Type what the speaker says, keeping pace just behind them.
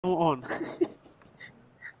On.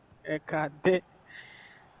 Ekade.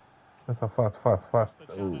 That's a fast. Oh,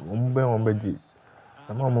 on Beji.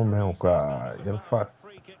 I'm on cry. You're fast.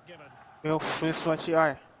 Meu swatchy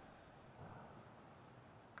eye.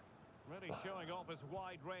 Really showing off his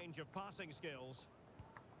wide range of passing skills.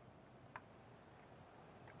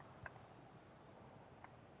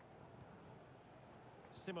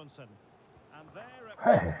 Simonsen. And there it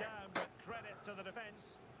breaks down, but credit to the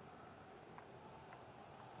defence.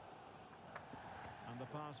 And the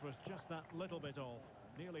pass was just that little bit off.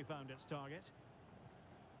 Nearly found its target.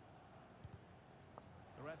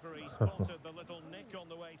 The referee spotted the little nick on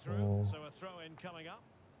the way through, so a throw-in coming up.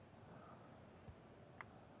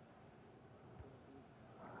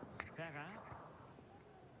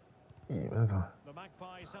 The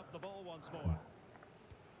Magpies have the ball once more.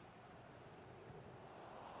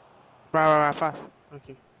 Right, fast.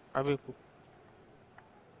 Okay. I will go.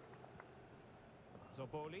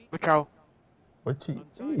 Zoboli. Look out. What you?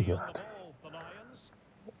 Untidy on the ball, the Lions.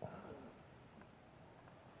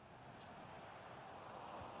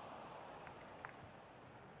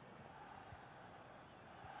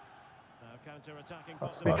 Now counter-attacking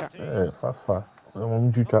possibilities. Fast.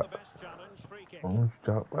 Not the best challenge, free kick.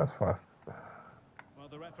 That's fast. Well,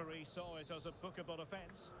 the referee saw it as a bookable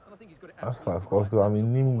offence. And I think he's got it That's absolutely fast. right. Also, I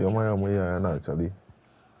mean, That was the a poor way challenge, I actually.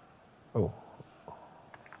 Oh,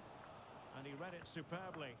 And he read it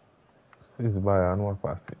superbly. this by I know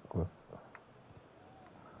pass it because.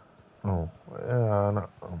 Oh, yeah, I'm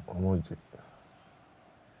on it.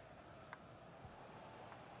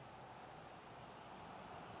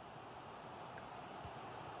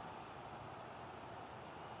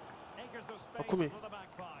 Acres of space Come here. for the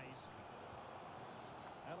Magpies.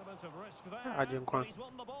 Element of risk there, I didn't but he's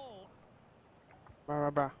won the ball.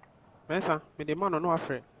 Bra. Mensa, me the man no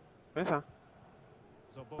afraid. Mensa.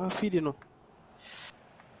 Zoboli. Feed no.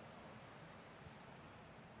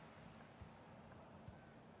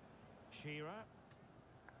 Shearer.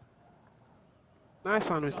 Nice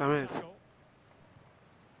one, Mr. Mensa. Tackle.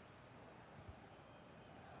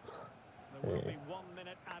 There will be 1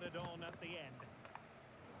 minute added on at the end.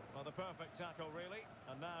 Well, the perfect tackle, really.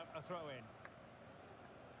 And now a throw-in.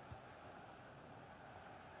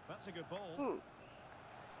 That's a good ball.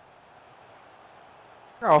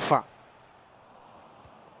 Alpha.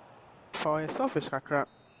 For a selfish crap.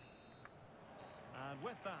 And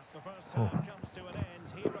with that, the first half comes to an end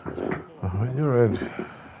here at Jackpot. You're ready.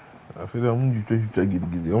 I feel I'm going to get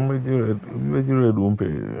it. I'm ready. Don't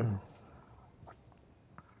pay.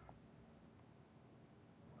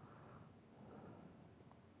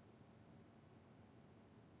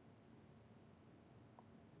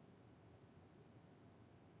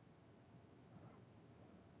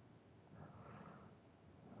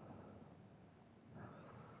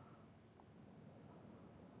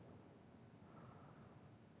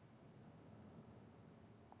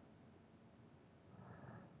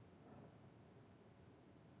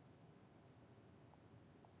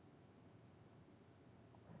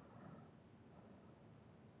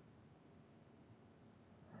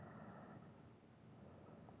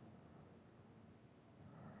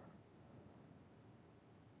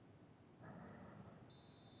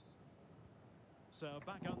 So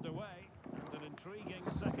back underway, and an intriguing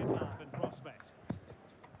second half in prospect.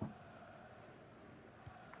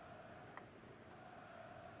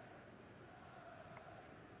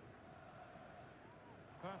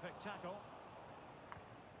 Perfect tackle.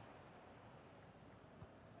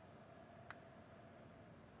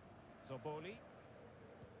 Zoboli.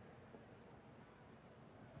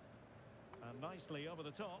 And nicely over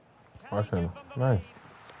the top. Can he give them the Nice. lead?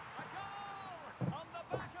 A goal on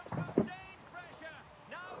the back of sustained pressure.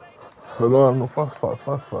 Now they decide. Hello, I'm fast.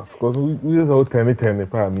 Because we just all 10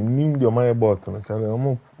 pa. I mean, the my button.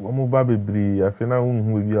 I'm baby bree. I feel now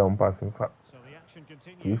who be I'm passing fast. So the action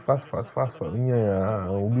continues. Be fast. Yeah,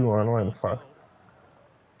 we'll be one fast.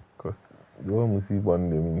 Because the one we see one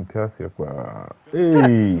day, we tell you, hey. Can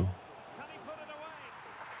he put it away?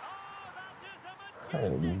 Oh, that is a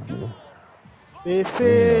majestic goal. They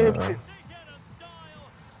say. Precision and style,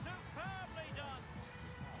 superbly done.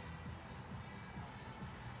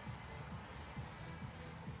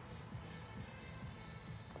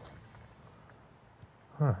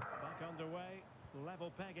 Back underway, level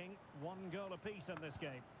pegging, 1 goal apiece in this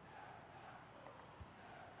game.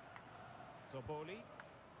 Zoboli.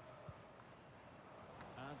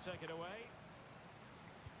 And take it away.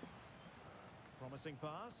 Promising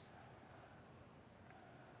pass.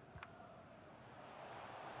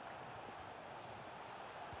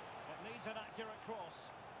 It needs an accurate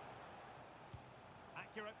cross.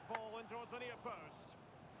 Accurate ball in towards the near post.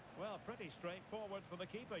 Well, pretty straightforward for the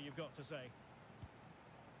keeper, you've got to say.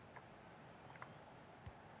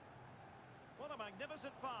 What a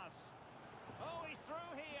magnificent pass. Oh, he's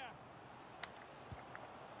through here.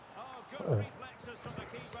 Oh, good reflexes from the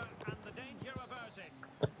keeper and the danger averted.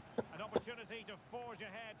 An opportunity to forge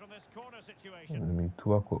ahead from this corner situation.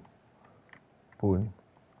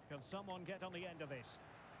 Can someone get on the end of this?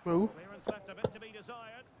 Who? Clearance left a bit to be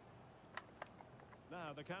desired.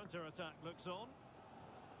 Now the counter-attack looks on.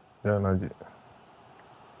 Yeah, Naji.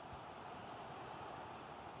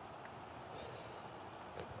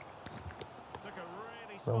 Took a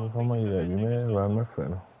really So, smart piece of defending to stop run them. my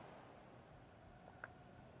friend.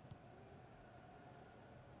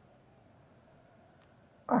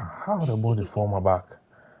 How the ball is for my back?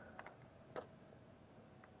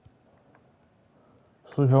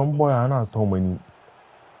 So, young boy, I'm not too many.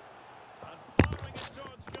 And firing it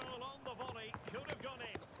towards goal on the volley. Could have gone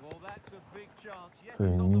in. Well, that's a big chance. Yes, So,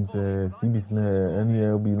 it's on the means volley, but I think CB's he should score any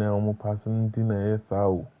there. LB now, I'm passing dinner. Yes,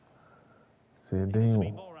 I'll say, Needed to be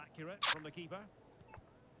damn. more accurate from the keeper.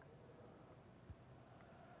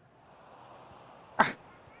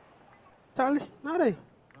 Charlie, Nade.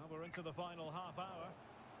 Well, we're into the final half hour.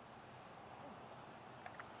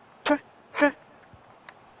 Che.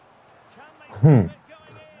 Can they stop it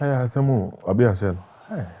going in? Hey, I said, I'll be a shell.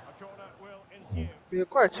 Hey. A corner will ensue. Be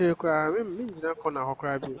quite chill, cry. Me, not corner or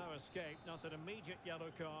cry. No escape, not an immediate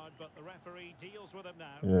yellow card, but the referee deals with it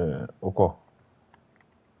now. Yeah, okay.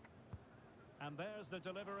 And there's the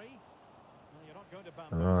delivery. Well, you're not going to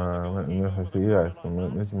bamboozle the Me goalkeeper for with say a yes, corner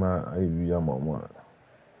like that. my idea, mama.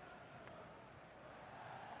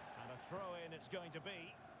 And a throw-in it's going to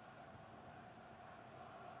be.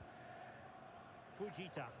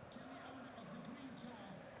 Fujita.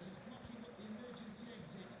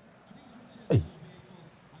 Hey.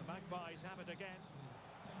 The Magpies have it again.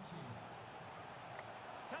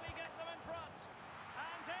 Can he get them in front?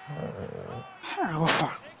 And in! Oh,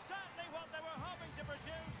 yes! Exactly what they were hoping to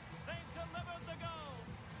produce. They've delivered the goal.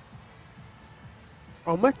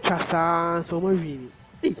 Oh, my chassa, so my vini.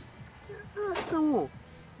 Hey, someone.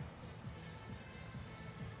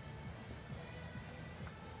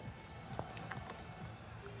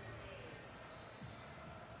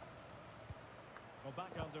 Well,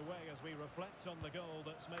 back underway as we reflect on the goal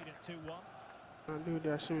that's made it 2-1. I'll do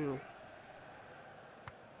that soon.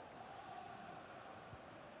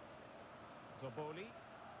 Zoboli.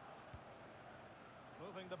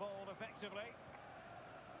 Moving the ball effectively.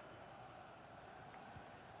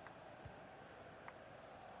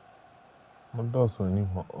 What does when you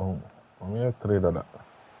I'm here trade that.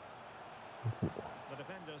 The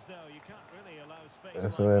defenders know you can't really allow space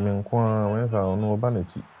So, like I that. mean, no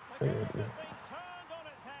Banachi. The game has been turned on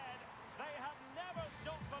its head. They have never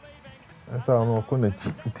stopped believing. That's how I know And now they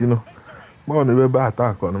Konechi, sense you know. victory. But the way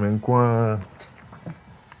attack on them,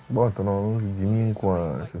 but no, Jimmy,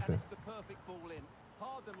 And it's the perfect ball in.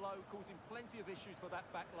 Hard and low, causing plenty of issues for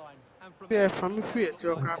that back line. And from Yeah, there, from me free at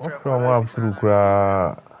your crap. from what through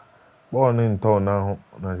born in town now,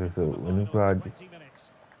 I just say, when you cry, 20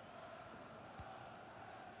 minutes.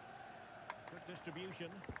 Good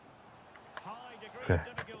distribution. High degree of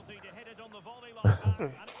difficulty to hit it on the volley like that,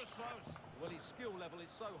 and it was close. well, his skill level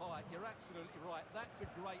is so high. You're absolutely right. That's a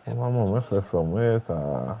great my effort. on mom, the my volley. from where's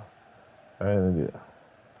I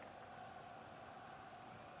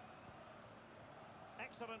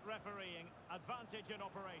Excellent refereeing. Advantage in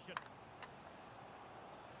operation.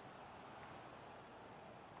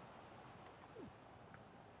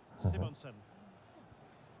 Simonsen.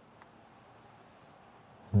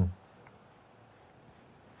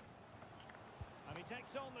 And he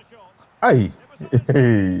takes on the shot. Hey,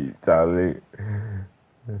 hey, Charlie.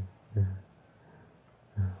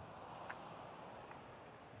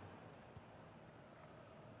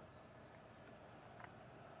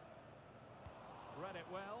 Read it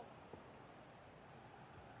well.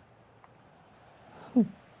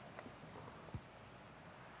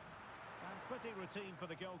 And pretty routine for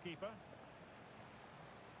the goalkeeper.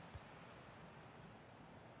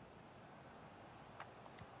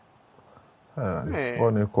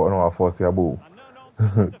 Born in corner of force your boo. And no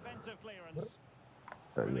nonsense defensive clearance.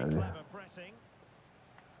 Really clever pressing.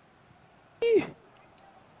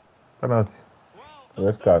 Penalty. Well, Red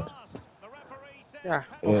not so card. fast. The referee says Yeah,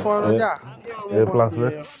 penalty. follow that. A plus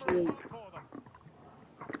red. Another point for them.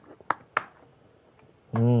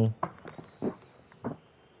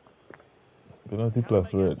 Penalty Can plus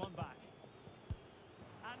they get red. one back?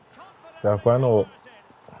 And Yeah, confidently I know. converted.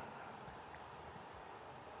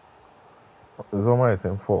 It's almost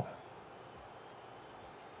in 4.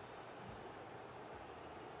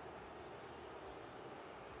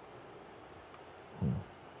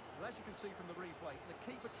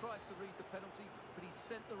 tries to read the penalty, but he's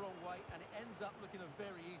sent the wrong way, and it ends up looking a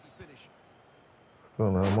very easy finish. So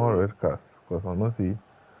now more red cards because I know see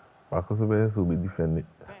Marcus will be defending.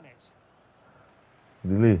 Bennett.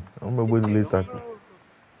 Delay. I'm going to delay tactics.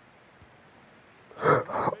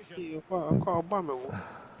 You call Obama.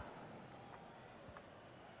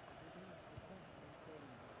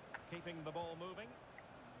 Keeping the ball moving.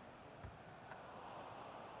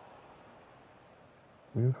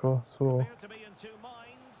 So Appear to be in two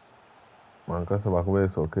minds. man, because I'm going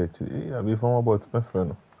to okay. Yeah, before about my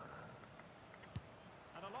friend.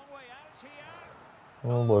 And a long way out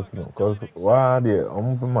here. I'm about to because why there? I'm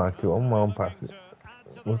going to mark you. I'm going to pass it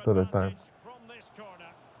most of the time. From this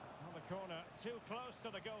corner. On the corner, too close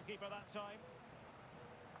to the goalkeeper that time.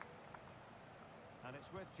 And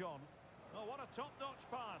it's with John. Oh, what a top-notch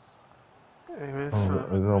pass. Hey, man, It's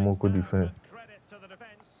son. almost good defense. Credit to the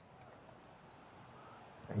defense.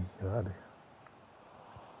 God.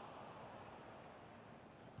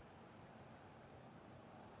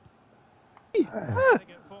 Getting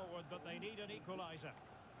it forward, but they need an equaliser.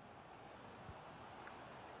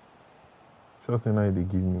 Just now they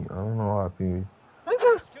give me. I don't know what happened. What's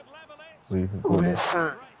that? This could level it. We Oh, go man, there.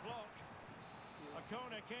 son. Great block. A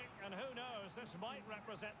corner kick, and who knows, this might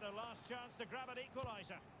represent their last chance to grab an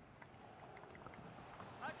equaliser.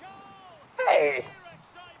 A goal! Hey! Sheer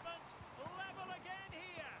excitement. Level again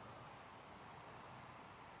here.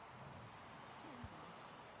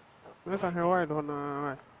 What's that? Why don't I?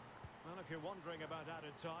 Well, if you're wondering about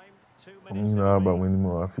added time, 2 I'm minutes not about away. winning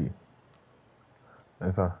more fee.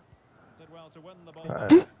 Yes, sir. Did well to win the ball I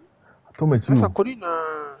back. told me That's a you. Corina.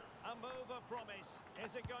 A move of promise.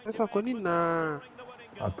 Is it going That's to a end with them Corina. scoring the winning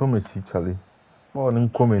I goal? told me she Charlie. Ball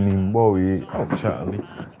didn't come in, boy. Oh, Charlie.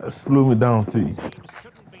 Slow me down, see. Teams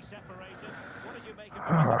couldn't be separated. What did you make of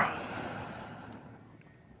the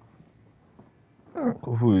results?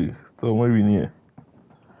 Go for it. So, where we near?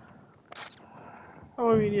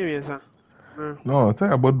 Oh, we need it, No, say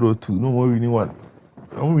about draw two. No more winning one.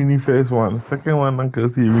 I'm winning first one. Second one, I can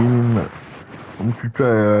see winning now. I'm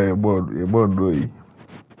try a board draw.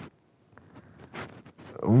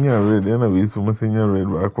 I'm red. Anyway, so I'm saying red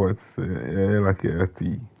backwards. Yeah, like a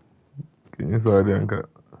tea. Can you say that?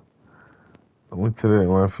 I'm trying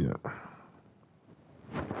mafia.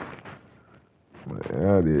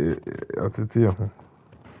 Yeah, the attitude.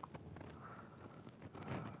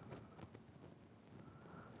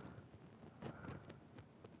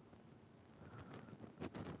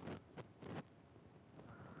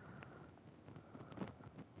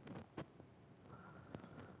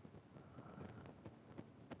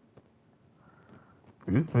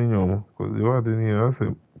 Which mean you, because you are the near us,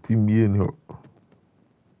 team being here.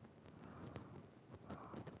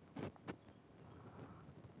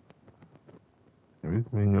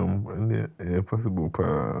 Which mean you, and the possible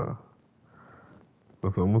pa.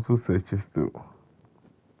 But I'm also searching still.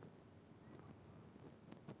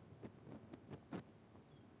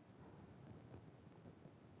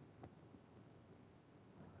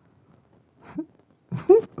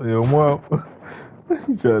 Your mom,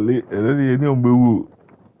 Charlie, and then you know, boo.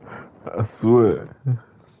 I swear.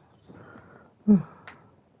 You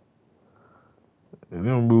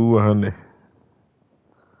know, boo, honey.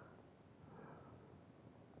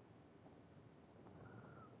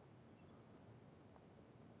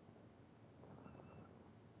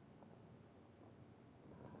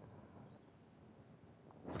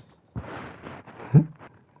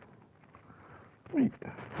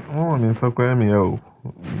 Oh, I'm in Sakwami. Oh,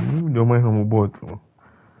 you don't mind how bought.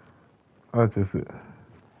 I just said.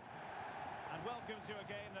 And welcome to a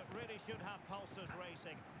game that really should have pulses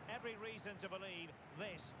racing. Every reason to believe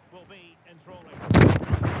this will be enthralling.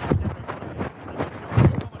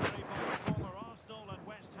 Commentary by former Arsenal and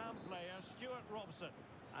West Ham player Stuart Robson.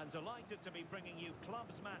 And delighted to be bringing you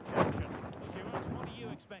clubs match action. Stuart, what are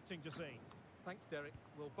you expecting to see? Thanks, Derek.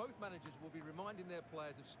 Well, both managers will be reminding their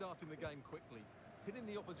players of starting the game quickly, pinning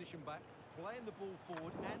the opposition back, playing the ball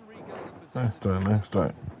forward and regaining possession. Nice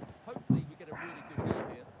try. Hopefully we get a really good game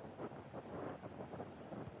here.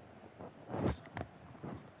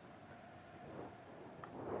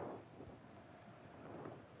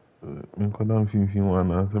 I'm going to 15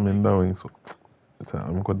 one. I'm down so.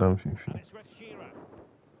 I'm going to 15. And it's with Shearer.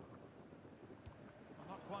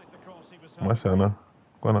 Not quite the cross he was hoping for. Mashana.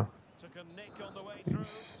 Gonna. Took a nick on the way through,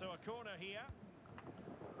 so a corner here.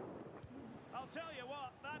 I'll tell you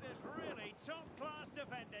what, that is really top-class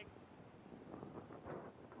defending.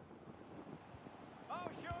 Oh,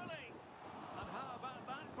 surely. And how about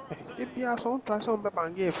that for a save? If you are some try some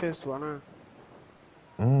baby first one,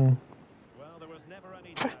 Well, there was never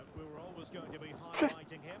any doubt we were always going to be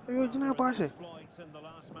highlighting him You after didn't his pass it. exploits in the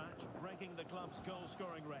last match. match, breaking the club's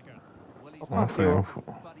goal-scoring record. Well, he's Of I'm course, not he will.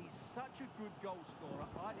 fair. but he's such a good goal scorer.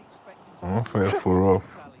 I'd expect him to I'm put fair lots for on off. the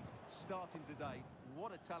tally. Starting today,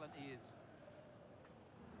 what a talent he is.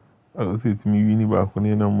 I was saying to me, we need back when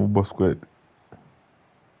you know my boss squad.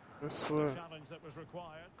 That's Just a challenge that was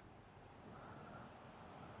required.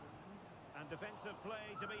 And defensive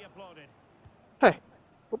play to be applauded. Hey,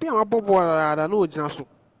 obi a wabɔ bɔɔl a na ogyina so.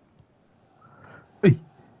 Hey,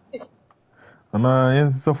 and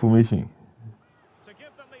yes, it's formation. To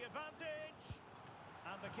give them the advantage.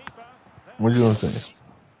 And the keeper. What do you want to say?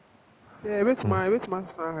 Yeah, wait my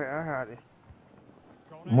son here.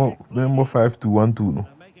 More, then more 5-2-1-2 no.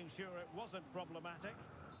 And making sure it wasn't problematic.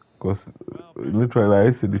 Because Well, literally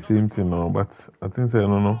I said the same thing now, but I think say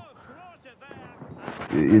no. Oh, throws it there.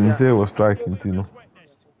 He didn't Yeah. say it was What striking, we've you know. just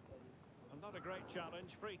witnessed. And not a great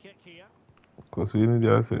challenge. Free kick here. Because we need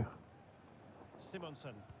to say.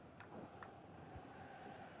 Simonsen.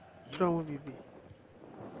 Throw me, baby.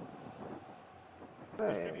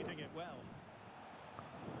 Hey, Distributing it well.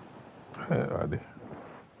 Hey, Adi.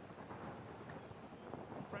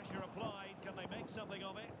 Pressure applied. Can they make something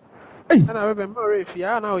of it? Hey, and I remember if you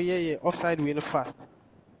are now yeah offside win fast.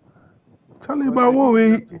 Charlie, Because but what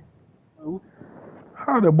way? oh,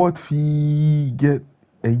 How the bot fee get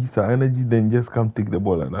energy then just come take the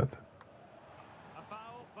ball like that? A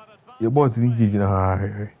foul, but Your bot advantage didn't play.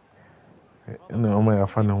 change. Well, the And I'm ball a is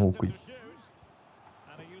fan really of wanted Hokey. to shoot.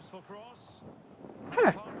 And a useful cross.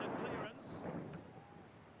 Hey. Half-hearted clearance.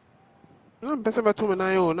 no person better me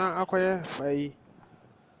now na akoye fai.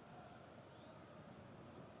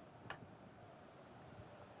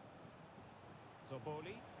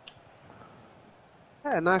 Zoboli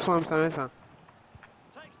Hey, nice one, Mr. Mensah.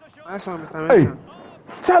 takes the shot. Nice one, Mr. Hey, Mensah. Oh,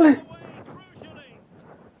 put it Charlie, away crucially.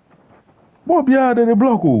 Bob, yeah, the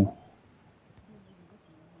block. Oh,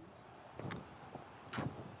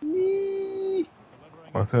 Yee.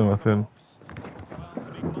 Delivering what's it into the saying? box. Well,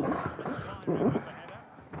 to be blunt, misfiring with the header.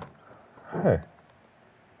 Hey,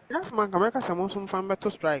 Yes, man, come make some some fan better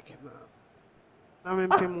strike. Na me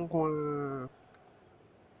mpem nko.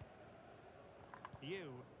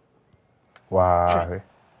 You. Hwe. wow.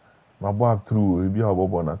 My boy through, if you have a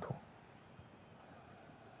bonato.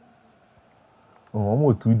 Oh,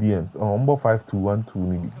 almost 2 DMs. Oh, almost 5-2-1-2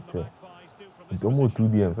 What maybe. can the So, Magpies do from this it's almost 2 position?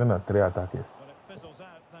 DMs and 3 attackers. Well, it fizzles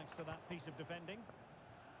out thanks to that piece of defending.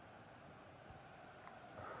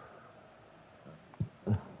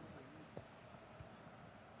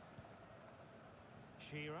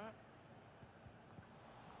 Shearer.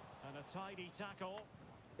 And a tidy tackle.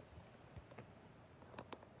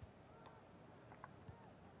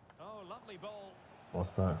 Oh, lovely ball. What's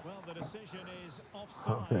that? Well, the decision is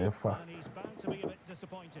I'll say offside, fast. and he's bound to be a bit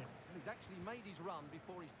disappointed. And he's actually made his run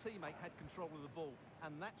before his teammate had control of the ball.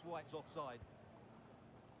 And that's why it's offside.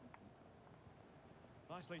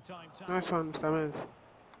 Nicely timed tackle. Nice one, Mr. Mensah.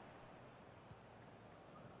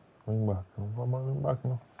 Wing back. Wing back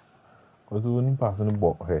now. Because we only passing the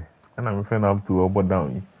ball here. And I'm friend up to a ball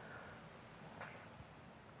down.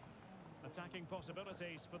 Attacking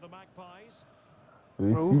possibilities for the Magpies. So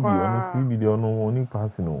you Oh, see, on the CB, they don't only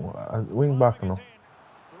passing. Wing back Firing now. it in.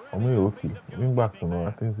 I'm Really good okay. piece of Wing back goalkeeping now.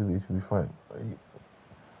 I there. think they should be fine.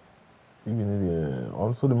 Even the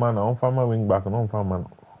also the man on farmer wing back and on farmer.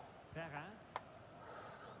 Perrin.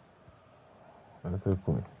 That's it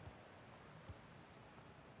for me.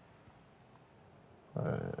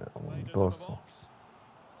 Played into Does the box.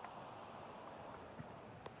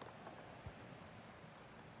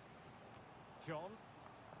 John.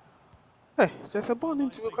 Hey, just a ball Oh,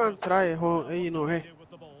 into nicely can put. try Well, you what know, can he hey. do with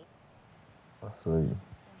the ball? that's right.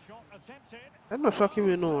 Shot attempted. I'm not shocking Oh,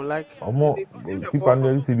 you know, like certainly Omo they the keep ball on from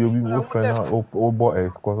there to be keeper. o I'm friend def. o boy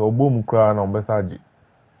is cause obo mu kra na obesaji.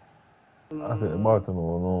 I said about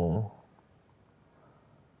no.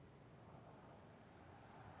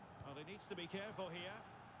 Well, he needs to be careful here.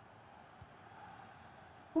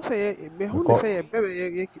 Who say me who Because say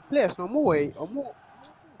baby players no more way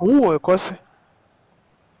or cause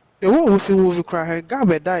the one who see who cry her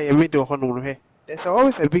gabby die a middle honor here. There's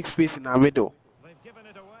always a big space in our middle. They've given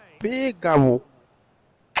it away. Big gabble.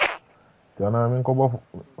 Jana I mean cover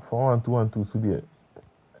for 1-2-1-2 so there.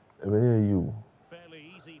 Ebe you. Fairly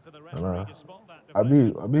easy for the And referee to spot that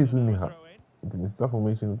deflection. abi So so ni now a ha. throw in. It is stuff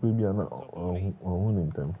formation could be an Zoboli. on in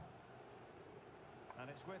them. And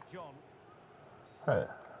it's with John. Hey.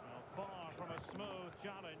 Well, far from a smooth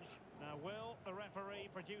challenge. Now, will the referee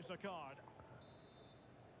produce a card?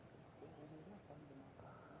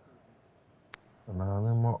 And I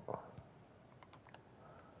mean more.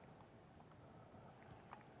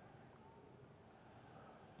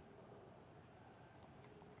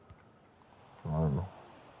 I don't know.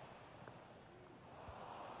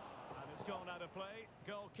 out of play.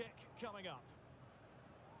 Goal kick coming up.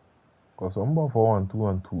 Because I'm about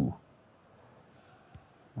 4-1-2-1-2.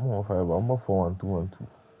 More 5, I'm about 4-1-2-1-2. Well,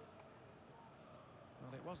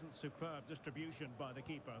 it wasn't superb distribution by the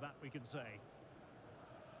keeper, that we can say.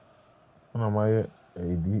 And I'm a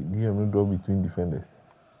draw between defenders.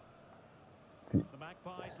 The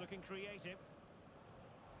Magpies looking creative.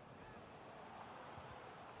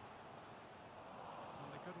 Well,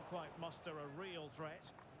 they couldn't quite muster a real threat.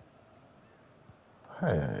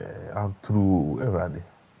 I'm through everybody.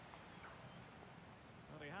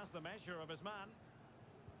 Well, he has the measure of his man.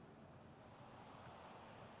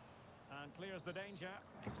 And clears the danger.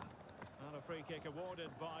 And a free kick awarded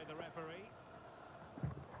by the referee.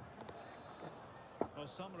 Well,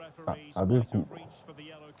 some referees might have reached for the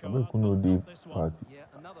yellow card, but not this one. Yeah,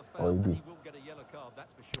 another foul, and he will get a yellow card,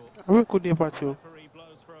 that's for sure. We could do that The too. referee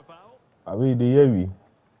blows for a foul. I mean, the heavy.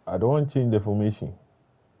 I don't want to change the formation.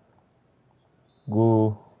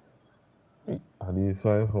 Go. I did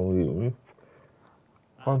try some.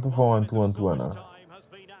 1-2-4-1-2-1-2 now.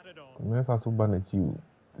 Let's also ban a chill.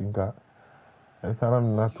 Think I. Let's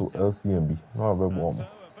run that to LCMB. No, I'm bomb. So,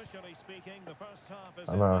 officially speaking, the first half is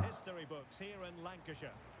in the history books here in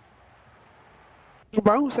Lancashire.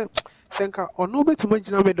 But I said, Senka, or no better to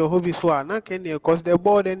imagine a middle hobby so now can you cause the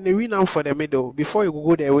board and the win for the middle before you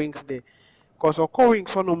go the wings there. Cause of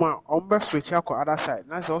wings on no switch out other side.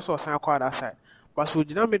 That's also a sign other side. But so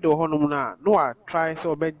Jina middle honumna, no, I try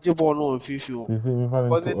so bed jibble no fission. You see me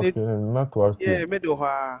fanning to not to RC. Yeah, middle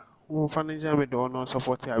ha, who fanning middle no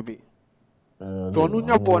support ya be. So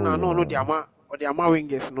no I'm born no the ama or the ama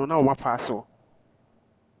wingers no now my pass so.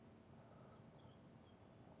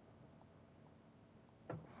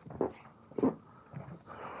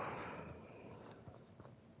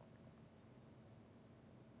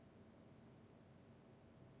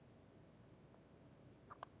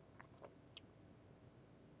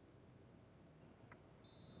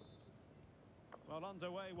 Well,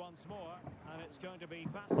 underway once more, and it's going to be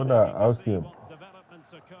fascinating to see him. what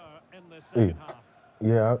developments occur in this second half.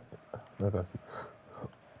 Yeah, let us see.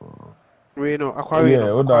 We know,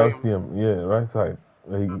 yeah, what I see him. Yeah, right side.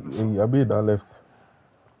 I be that left.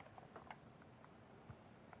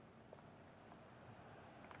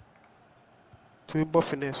 To be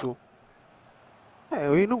buffing so. Hey,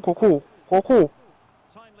 we know Coco. Or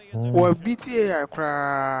BTA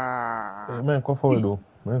cry. Hey, man, go forward though.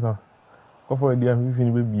 Man, go forward there. We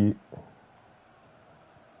finish baby.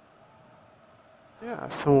 Yeah,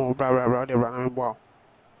 so blah, they run wow.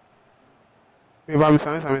 Maybe I'm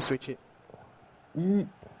saying switch it. Now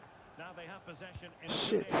they have possession in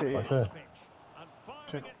Shit, the say. pitch. And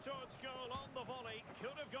firing it towards goal on the volley.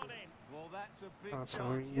 Could have gone in. Well, that's a big That's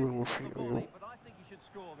chance. you Yes, will it's on the feel volley, but I think he should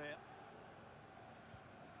score there.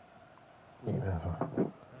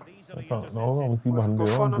 And easily No, I'm see Go behind for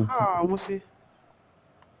there. now.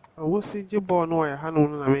 I will see Jibbo no I had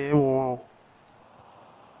on I mean.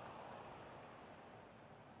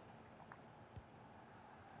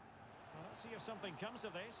 Let's see if something comes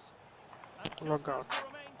of this. Log out.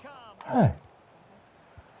 Hi.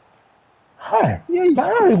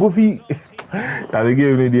 Now you go fee. That they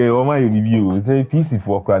gave me the my review. Say PC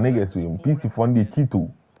for cra niggas with him. PC for the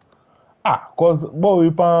Tito. Cause boy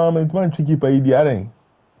pam and man tricky pa idi aren.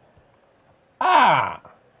 And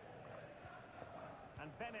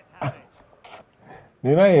Bennett has it.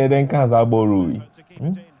 They na here then can za borrow.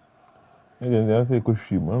 Niggas say ko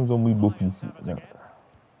shim. I'm so muy bo PC.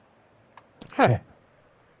 Hey.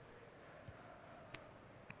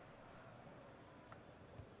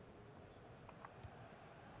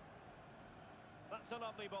 That's a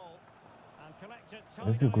lovely ball. And collected I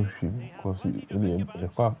say ko shim. Cause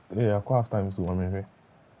I go half time so I'm here.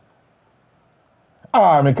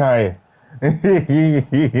 Me kai.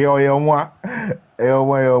 Oyomwa.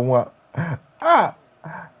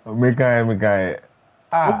 Me kai.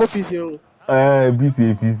 PC.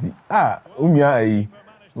 PC.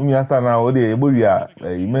 Umia sta na o de eboria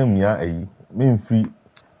memia memfi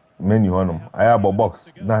menu honum. I have a box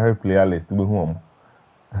na her player list be hu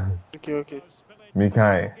Okay. Me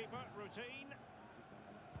kai.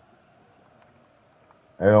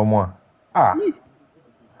 Oyomwa.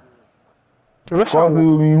 Cause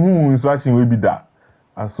me hu instruction we be that.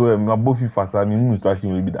 I swear me above FIFA sa me hu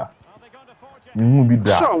instruction we be that. Me hu be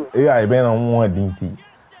that. AI be na won dinti.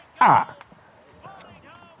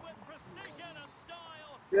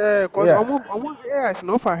 Yeah, cause I'm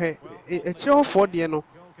no for her. A chill for the no.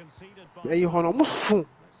 You want almost soon.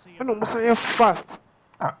 And almost fast.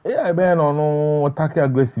 AI be no attack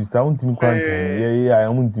aggressive. So I want me kwan kan. Yeah, I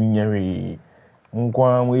want me nyere.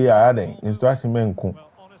 Nkwan we ya den instruction men ko.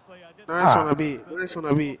 Nice one a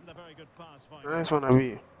bit. Nice one,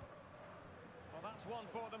 Abi. Well, that's one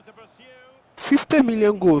for them to pursue. 50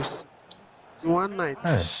 million goals in one night.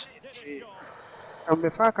 Hey, Did his Shit. job. I'm a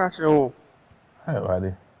far catcher. Oh, hey,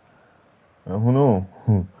 buddy. Who know?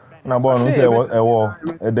 Na Bennett. ball I no say, say I bet. a war.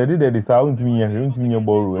 Daddy say won't me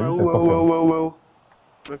ball. Well, It's a well, tough. well, well, well.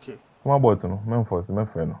 Okay. Come about no, Memphis,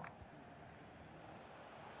 Memphis.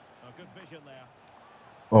 A good vision there.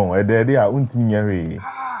 Oh, daddy, I won't me.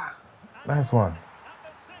 Ah, And Nice one. at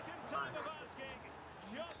the second time of nice. asking,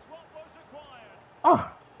 just what was required.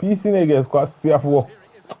 Ah, PC niggas quite safe Well, work. here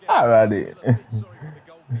it is again. Alrighty. Feel a bit sorry for the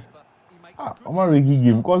goalkeeper. He makes a Ah, good I'm a save to reggae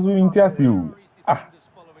game start, because we Oh, didn't test shit. where you. are his Ah, defenders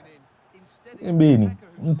following in? Instead, it's the Benny, attacker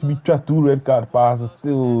who's need to be alert. try two red Therefore, card ball passes first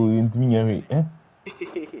still and into it's me. finished. Eh?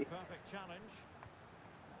 Perfect challenge.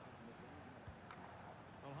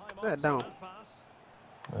 Well, high Let marks for down. that pass.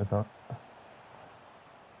 That's all.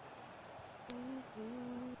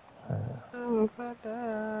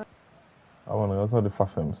 I want to also the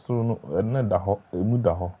fashion. So no, not the hot, mood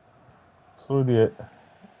the hot. So the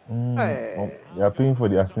Hey. you are Has paying gone for over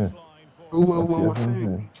the the assistance. touchline for Well, well, good well, Yes, what's yes, measure.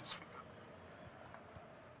 that?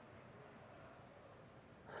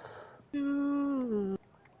 yes.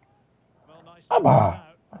 Well, nicely worked Abba.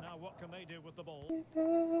 out. Now what can they do with the ball?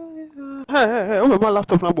 Hey, hey, hey, oh, my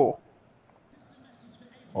laptop number.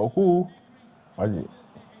 Oh, cool. Aji.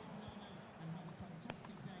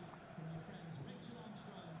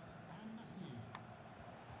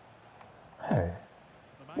 Hey,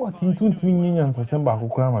 The what in Magpies doing 20 well to million win for it Semba back.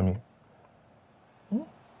 Kukura, mommy?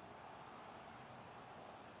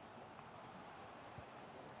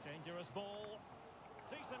 Dangerous ball.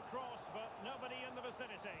 Decent cross, but nobody in the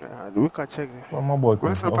vicinity. We can check it. From my button.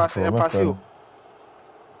 Where's some Oh, pass? so I'm my pass you. friend.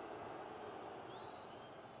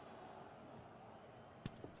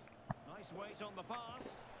 Nice weight on the pass.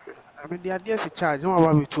 I mean, the idea is a charge. No one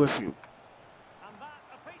will be too few. And that,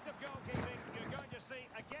 a piece of goalkeeping you're going to see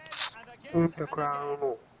again and again The and again.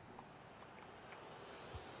 crown.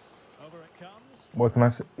 Over it comes. But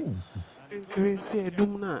my And he clears We the see a danger.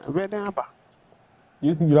 doom now. Where they are?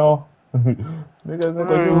 you think you know? Niggas like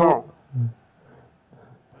a Wow. show.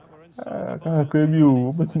 Now we're inside the Can't final 10 crave you.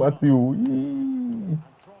 minutes of But this one. Matthew.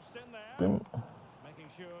 And crossed in there. Them. Making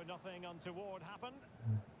sure nothing untoward happened.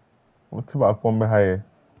 What's about from behind?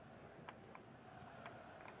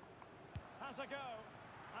 Has a go.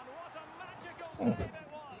 And what a magical save it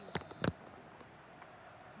was.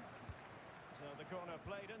 So the corner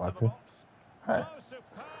played into the Matthew. box. Hi. Oh,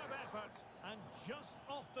 superb effort. And just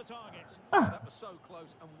off the target. Yeah, that was so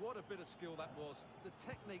close, and what a bit of skill that was. The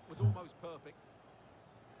technique was almost perfect.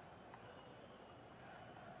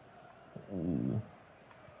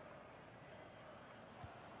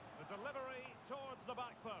 The delivery towards the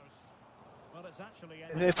back post. Well, it's actually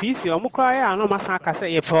ended The up being PC, I'm easy crying. I going, know my son can but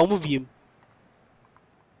say if I'm moving.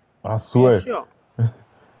 I Yeah, swear. sure.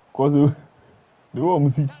 Cause the one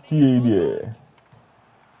music can he get here one back? there.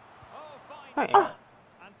 Oh, fine Hey. stop.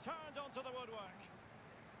 And turned onto the woodwork.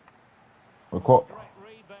 Because Great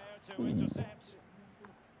read there to intercept.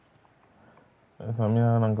 that's a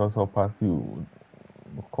man and cause of pass you.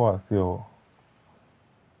 Because you.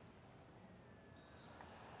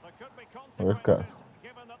 There could be Red consequences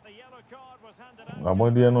given that the yellow card was handed out to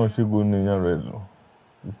About the the no player. she go in your red.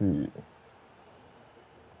 You see.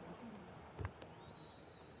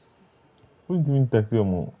 Who didn't text your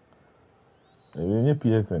mom? Any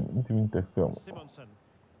PSN, didn't text your mom. Simonsen.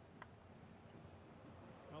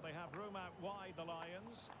 Well, they have room out wide, the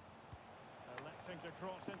Lions. Electing to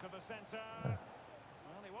cross into the centre.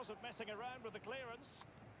 Well, he wasn't messing around with the clearance.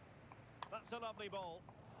 That's a lovely ball.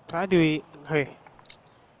 How do we? Hey.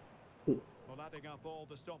 Well, adding up all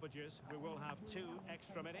the stoppages, we will have 2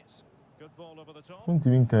 extra minutes. Good ball over the top. Won't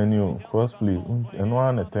even turn He you dealt with cross that play. ball played And in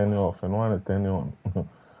one to rather turn you well. off, and one to turn you on.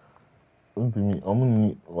 Won't me? I'm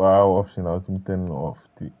gonna wow option out to me turn you off.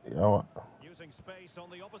 Using space on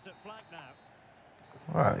the opposite flank now.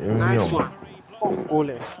 Ah, even And Nice the you. one. referee blows Oh, for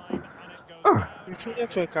goalless. overtime, and it goes Ah, down If you as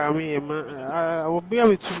get to a 50 car, for the visitors. I will be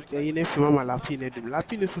able They to gave in a it film. My most lapine, aspects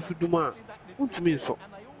lapine to is it. so They duma. settled in that Who to midfield me area, so?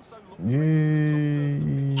 and they also looked threatening from the top third of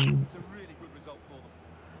the pitch. yay, It's a really good result for them.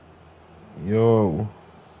 yo.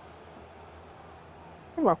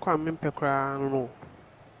 If I come in Pekra, no.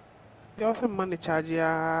 They also manage charge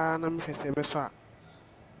ya na me fese be so a.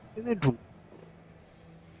 Ene dum.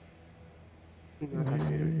 Ni ata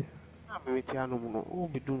se. Yay. Na me meti anu mu no. O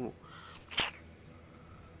be dum no.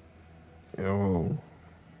 Yo.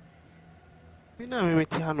 Ni na me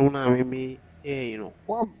meti anu na me you know.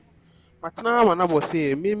 Wa matna ma na bo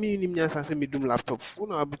say me ni nyansa se me dum laptop. Wo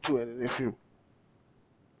na abutu e na film.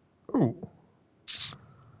 Oh.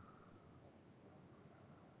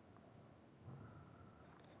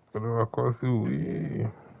 Pero akosi we.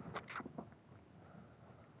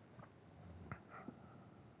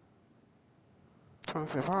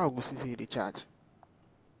 Transfer how go see the charge.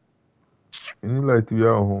 Any light to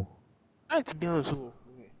ya ho. Right be on so.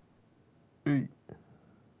 Hey.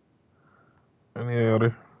 Any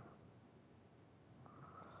ere.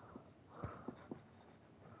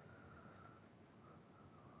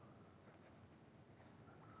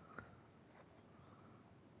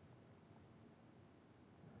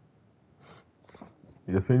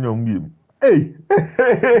 Yes, in your game. Hey.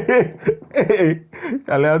 Hey.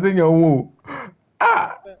 Charlie, I think you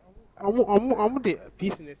Ah. I'm the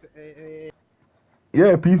business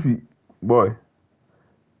Yeah, PC boy.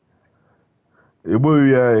 Ebo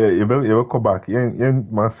you come back. Yen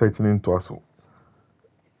man searching into us. for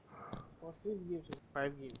 6 games or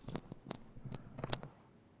 5 games.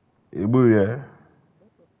 Ebo yeah.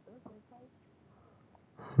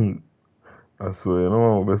 I swear,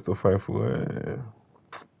 no best of 5 for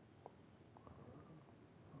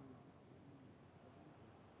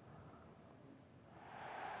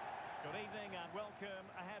Good evening and welcome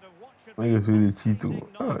ahead of what should I be a guess really cheat too.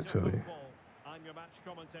 fascinating night of Actually. football. I'm your match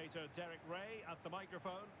commentator Derek Ray at the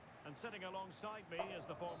microphone, and sitting alongside me is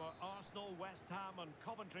the former Arsenal, West Ham and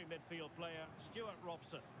Coventry midfield player Stuart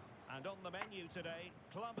Robson. And on the menu today,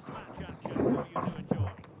 clubs match action for you to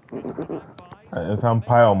enjoy. It's the Magpies. And some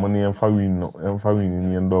pie on money and Farin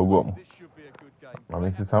and dog. This should be a good game. I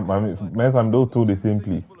mean, Great some atmosphere inside men the some do two the stadium. same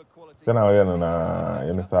Teams place. full of quality. Then I It's na an interesting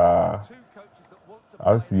you know matchup. sa Two coaches that want to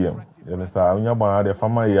play an RCM. attractive You know brand sa of unya football. ba the What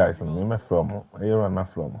farmer more years could you me ask me for? from. I run na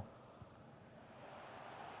from.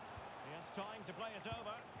 He has time to play it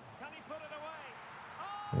over. Can he put it away?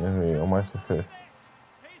 Yeah, on my first.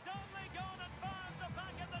 He's only gone and found the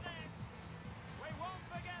back of the net. We won't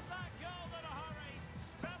forget that goal in a hurry,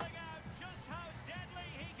 spelling out just how deadly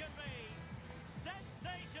he can be.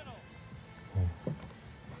 Sensational.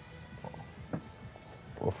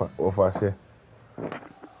 Ofa she.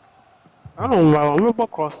 I don't know, I'm a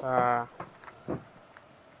cross Well,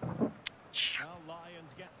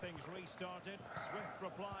 Lions get things restarted. Swift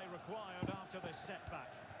reply required after this setback.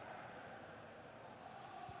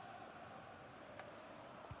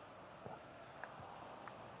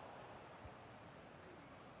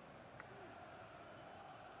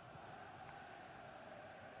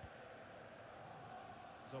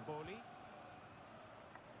 Zoboli.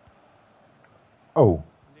 Oh.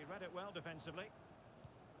 And he read it well defensively.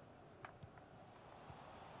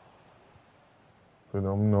 So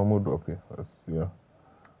no more drop here. Let's see.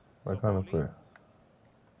 I can't play. Zoboli.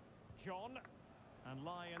 John. And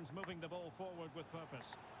Lions moving the ball forward with purpose.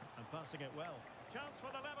 And passing it well. Chance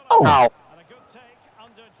for the leveller. Oh. Ow. And a good take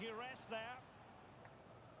under duress there.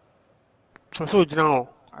 So now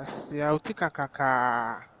I see I'll take a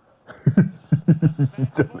kaka.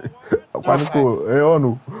 Fed forward. Outside. Panico, é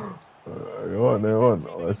ono. É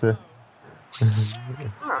ono. I say. There is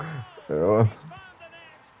the Ah, goal. É ono. He's found the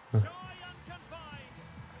net. Joy unconfined.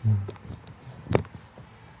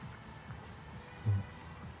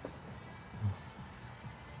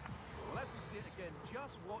 Well, as we see it again,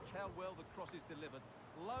 just watch how well the cross is delivered.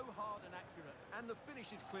 Low, hard and accurate. And the finish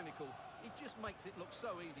is clinical. It just makes it look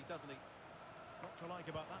so easy, doesn't he? What to like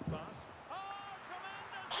about that pass? Oh,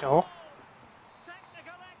 tremendous so goal!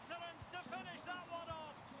 Technical excellence to finish that one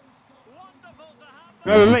off. Wonderful to have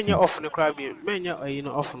well, that. when you're off in the crowd, when you're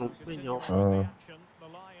off, when you're off. Continuing with the action, the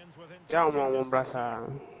Lions within Down touching one distance brother.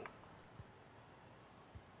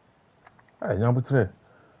 here. Hey, nyambo tre.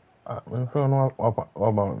 Ah, me feel no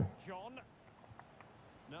about me. John.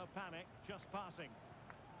 No panic, just passing.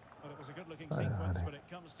 Well, it was a good-looking sequence, but it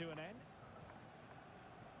comes to an end.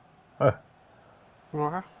 Eh,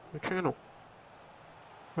 What? The channel.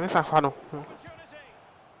 Where's that funnel? Opportunity.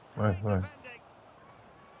 nice.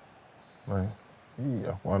 Defending.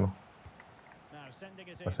 Yeah, one. Now sending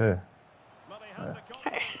it I in. say. Well, they had the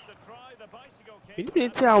confidence to try the bicycle kick. You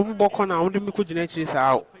didn't tell me about corner. I want to make good genetics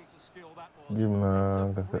out. Piece of skill that was. Give me It's na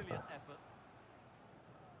a cassette. brilliant effort.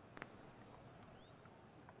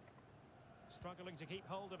 Struggling to keep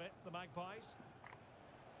hold of it, the Magpies.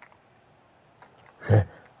 Yeah.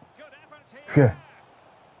 Good effort Yeah. here.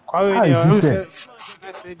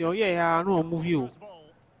 I said, oh yeah, I know a movie. First ball.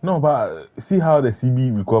 No, but see how the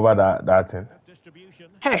CB recover that thing. Good distribution.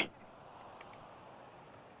 Hey,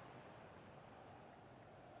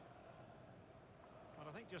 But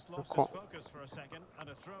I think just lost Okay. his focus for a second, and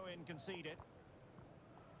a throw-in conceded.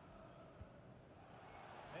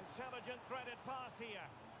 Intelligent threaded pass here.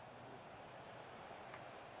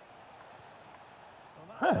 Well,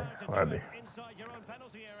 that's how to do it inside your own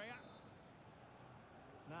penalty area.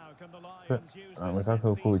 Now can the Lions use I'm this a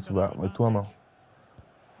set piece coach, to their but my two advantage?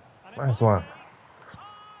 Nice one.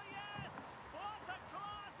 Oh, yes! What a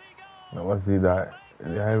classy goal! Now what's that?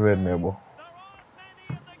 I read neighbor. There aren't many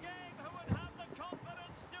in the game who would have the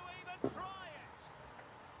confidence to even try it.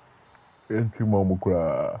 Entry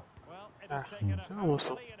Momukra. Well, it has Ah, taken a almost.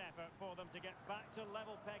 Herculean effort for them to get back to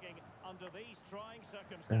level pegging under these trying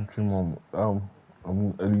Entry circumstances. Mom.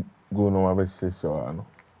 I'm going on my best show.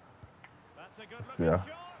 That's a good-looking Yeah.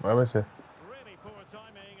 shot. My best. Really poor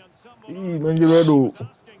timing, and some will Man, argue you that he ready? was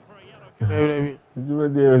asking for a yellow card. Maybe. You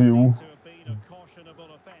ready? You. Seemed to have been a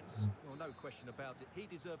cautionable offence. Well, no question about it. He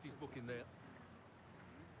deserved his booking there.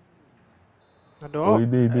 I Oh, don't. you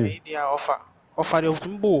did. They are offer the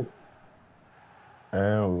Timbo.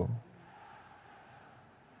 Oh.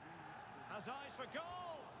 Has eyes for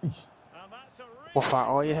goal. And that's a really Offer.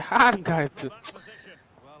 Oh yeah, excellent hard guy from too. that position.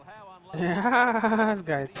 Well, how unlucky Yeah, is that? hard Look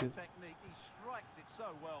guy at his too. technique. He strikes it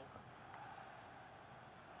so well.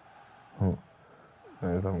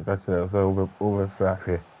 I'm catching it. So over fast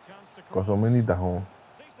here. Chance to Cause cross. so many down.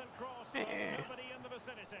 Decent cross from Eh. nobody in the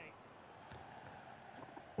vicinity.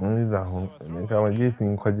 Many down. And then come against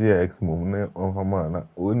him. Kwaji X move. Ne on for man.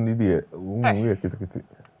 Only the Hey, we are kitty.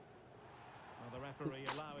 Well, the referee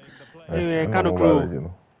allowing the play to anyway, I'm go not can't on. mobile, grow. you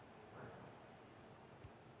know.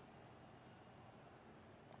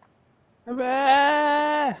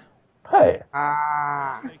 Hey.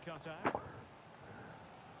 Ah, Nicely cut out.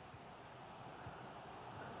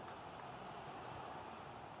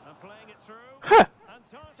 And playing it through. huh. And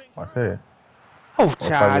darting I through. say. Oh, And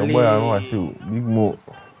Or for your boy, I know I Charlie. shoot. Big mo.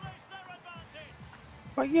 establish their advantage.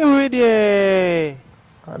 But you ready?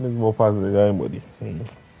 I need more pass the guy body.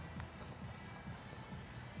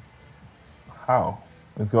 How?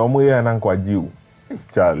 It's your boy and Uncle Jill.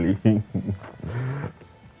 Charlie.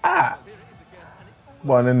 Ah. Well, here it is again, and it's always...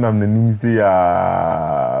 Born in the news here.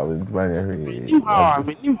 With my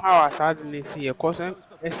Me knew how I started this year, cause I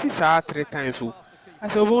see her 3 times. So Past the I keeper.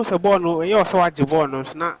 said, "What's a ball? No, you also watch the ball. No,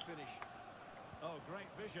 it's not." Finish. Oh, great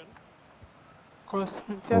vision. Cause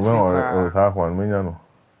when just I was half one, me no.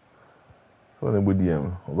 So nobody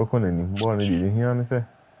work on any born did here and say.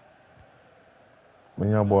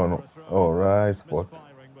 Me ya Now born. for a throw Oh in. right Just spot.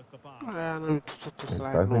 misfiring with the pass. I know to It's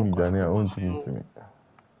slide passing no. me Johnny, I want to Cause me.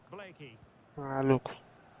 Blakey. look,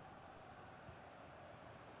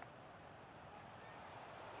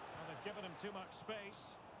 Well, they've given him too much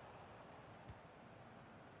space.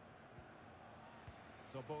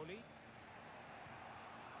 Zoboli.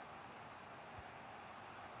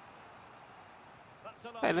 That's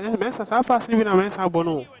a hey, lovely ball. mensa, how fast you been a mensa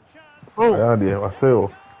bono? Genuine chance. Oh, I had I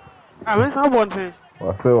sell. mensa bon thing. And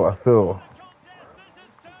again. I sell. What a contest this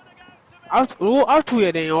is turning out to be. Out to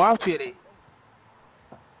here then, or out here then.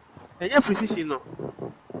 And your precision no.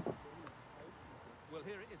 Well,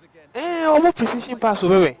 here it is again. Almost precision pass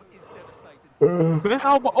over. Is devastating. Mensa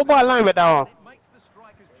over line with that And one. it makes the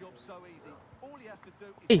striker's job so easy. All he has to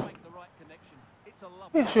do is Hey, make the right connection. It's a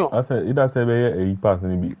lovely yeah, sure. I said, it does say a pass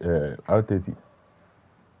in the out 30.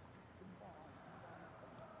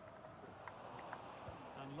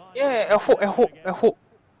 And line Yeah, contested again. a hook.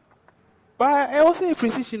 But I also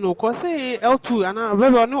precision no, cause say L2 and I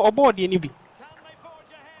very no about the NB. Can they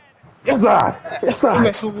forge ahead? Yes, sir. Yes,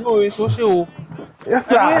 Over sir. so no, so show. Yes,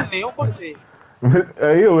 I know sir. any, what say?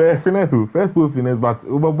 You finesse, first post finesse, but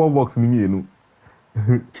over box in me, no.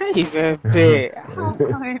 Hey, Pepe.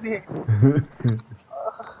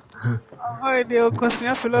 How come they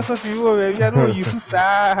consider philosophy over? You know, you say,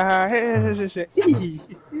 hey,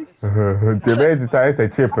 The bed is a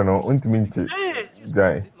chip, you know, and mince. hey. just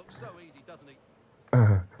Jai. makes it look so easy, doesn't he?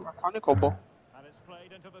 Kwani kobo. And it's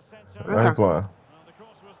played into the centre. Mensa, Nice one. Well, the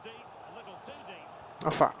cross was deep, a little too deep.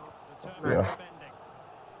 afa. Determined Yeah. Nice. defending.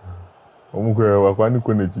 Omukwe wa kwani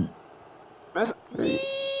konechi. Mensa,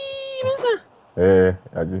 Mensa.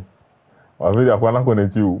 Aji. Wa vile akwana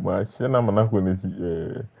konechi u, ma shena mana konechi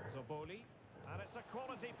Zoboli. And it's a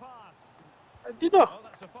quality pass. Did no. Oh,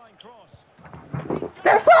 that's a fine cross.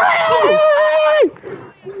 Yes, No, sir.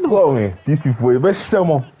 no. So me, peaceful. Be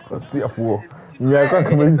shamo. See afo. Nya kwa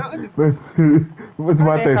kama. What do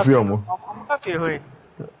you text you mo? I'm captain here.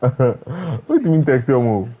 What do you text you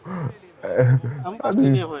mo? I'm I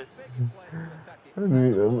captain do. here. Begging players to attack it.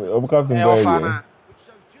 I'm captain guy Ofa there. na. Which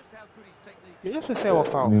shows just how good his technique Me is. just say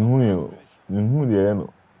ofa. Ni hu yo. Ni hu there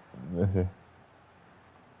no.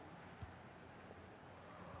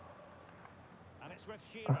 And it's with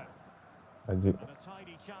Shearer. Aji. And a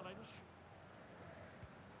tidy challenge.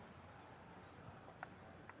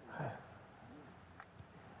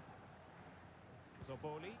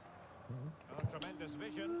 Zoboli. Oh, tremendous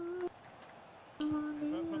vision.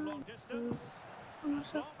 But from long distance. And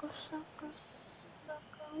blocked.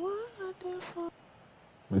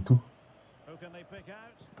 Me too. Who can they pick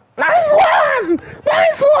out? Nice one!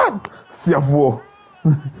 Nice one! Siafo.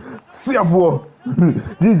 Siafo.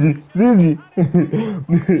 Gigi. Gigi.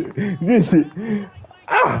 Gigi.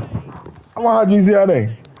 Ah! I'm a hard here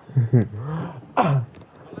then. Ah!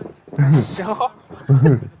 Sure.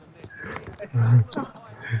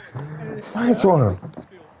 Nice one.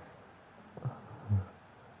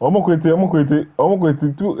 Omo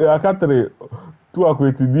kwete tu akatre tu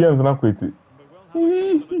akwete DMs na kwete. We will have a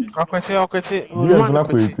couple of additional Akwete. minutes. DMs Olumani na kwete.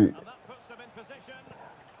 kwete. And that puts them in position.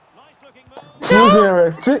 Nice looking move.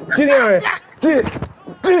 Chinyere, chinyere, chi.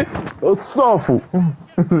 O sofo.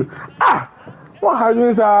 Ah! What have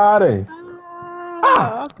you said?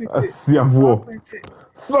 Ah! Akwete. Asiafo. Akwete.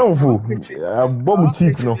 Sofo. Akwete. Bomb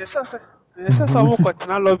cheat Akwete. no. Yɛsɛ sɛ ɔmo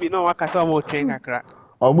kɔtena lobby na ɔmo akasa ɔmo twɛn kakra.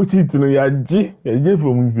 Omu cheat no ya ji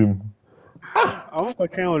from nsem. Ɔmo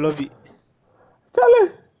kɔtwɛn wɔ lobby.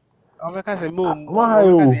 Chale. Ɔmo bɛka sɛ mo Ma ɔmo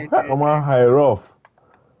bɛka hayo. sɛ Oma high rough.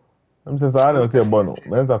 I'm saying I don't say ɔmo bono.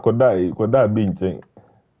 Mensa koda be nchen.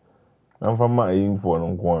 I'm from my info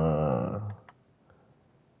no kwa.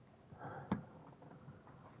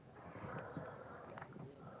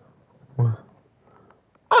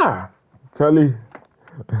 Ah, Charlie.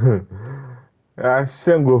 I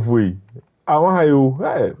shan't go for you. I want you.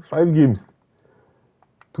 Hey, 5 games,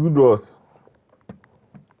 2 draws.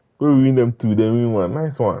 We win them 2, then win 1.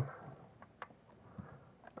 Nice one.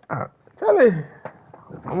 Ah, Charlie.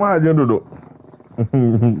 I'm going to do.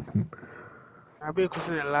 I be in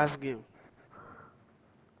the last game.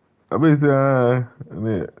 I bet yeah.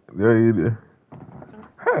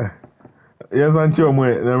 Hey, yes, I'm sure.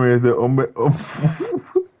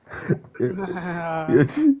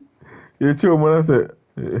 You chill, man. I said,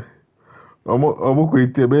 I'm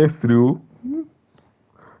going to be through.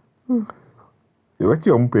 You watch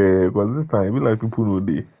your pay, because this time, be like people know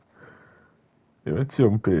they. You watch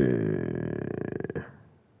your pay.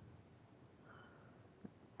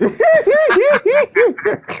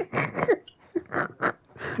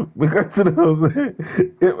 Because you know,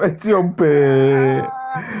 you watch your pay.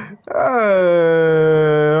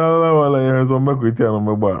 Allah, wala, you have some back with you on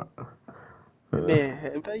my bar.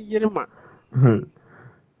 Ɛbɛ yere ma.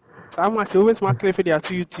 Saa match always ma clear for their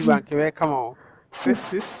two YouTube and kɛbɛ come on.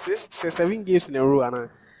 7 games in a row ana.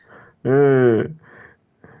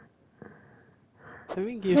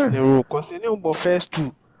 7 games in a row. Cause any of first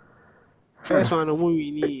 2. First one ɔmo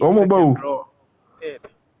win, Oh, my second bow. draw, third.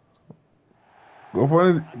 Go for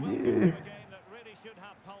it. And welcome to a game that really should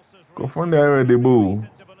have pulses Go racing. for the area, the Every bow. reason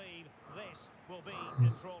to believe this will be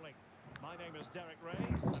enthralling. My name is Derek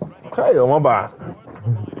Ray, and ready to Hey, oh, my take bad. things forward to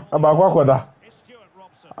provide all About the Quakoda. answers is Stuart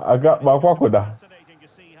Robson. I got And it's going to be Quakoda. fascinating to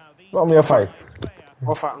see how these No, two me a 5. sides fare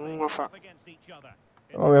Offer, as they offer. come up against each other.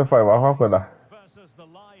 It's No, me a 5. Quakoda. versus the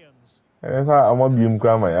Lions. And I'm going to be in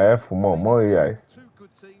grammar. I have more AI. Two good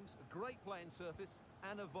teams, a great playing surface,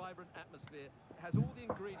 and a vibrant atmosphere. It has all the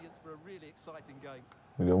ingredients for a really exciting game.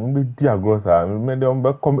 The moment they are gross, I mean, they don't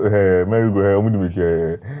come merry-go-round. I'm going to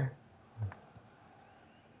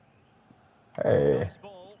hey, Nice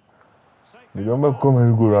ball. Safe they pair of don't come hands.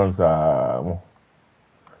 merry-go-round, sir.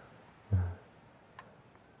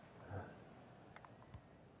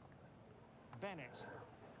 Bennett.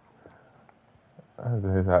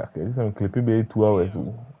 This one clip be 2 hours.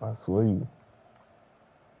 I swear you.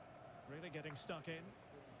 Really getting stuck in.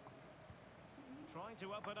 Trying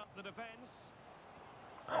to open up the defence.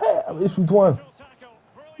 Hey, I shoot one. Crucial tackle.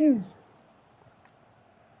 Brilliant.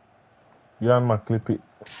 Jan ma clip it.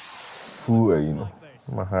 Full, you know. Like this.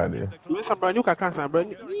 My hand there. Keep the Me close. some brand new kakra, some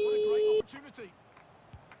brand Derek, what a great new. opportunity.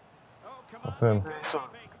 Oh, Same. commanding Nice one.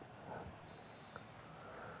 goalkeeping.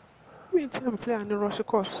 Me time play and the rush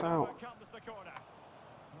course Over out. comes the corner.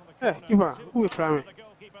 Well, the Hey, corner keeper, too who we close play? to the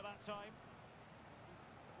goalkeeper that time.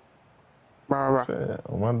 Barbara.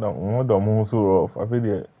 I'm not so rough. I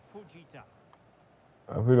Fujita.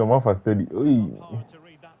 feel I'm off steady. Not Oi. hard to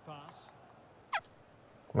read that pass.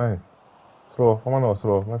 Nice. Slow. I'm not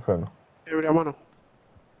slow, my friend. Every day, man.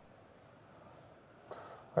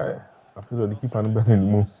 Hey, I feel like the Not keeper through not better anymore.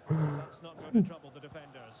 indoors. That's not going to trouble the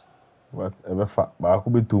defenders. But ever fat. But I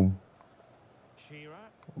could be too. Shearer.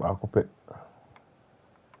 But I could pay.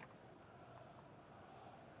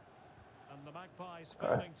 And the Magpies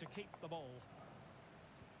failing to keep the ball.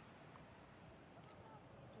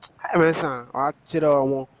 Hey, man, son. Watch it all,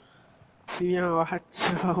 man. See ya, watch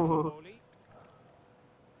it all. Foley.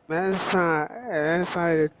 Man, son. That's how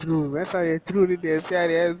the truth. That's how the truth is.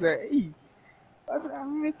 Hey, what's that?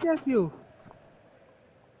 Me tell you.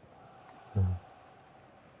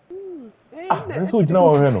 Hey, Ah, I that's need what to you know go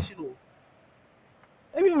over here. position.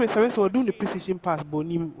 Every Maybe I'm so doing the precision pass, but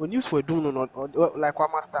when you were doing or like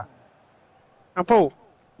one master. And Paul,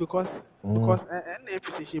 because any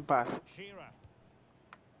precision pass. Shearer.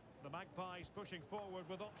 The Magpies pushing forward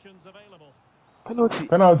with options available. Penalty.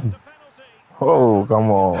 Penalty. It's a penalty. Oh,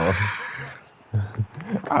 come And on. the into it.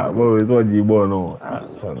 Ah, boy, it's what you born no. Ah,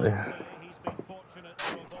 Some Sunday. might say he's been fortunate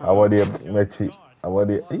to I avoid want a the red matchy. card. I want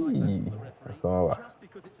the. Well, I like that from the referee. That's all right. Just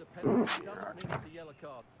because it's a penalty doesn't mean it's a yellow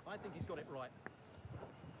card. I think he's got it right.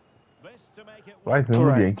 This to make it Right, 1-1. no,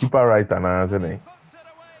 Right. the keeper right and And answer he them. puts it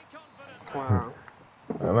away confidently. Wow.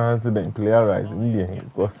 And answer them. Player right, Indian.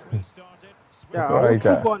 Lions get Because things restarted. Yeah, Swift keeper I ball would right.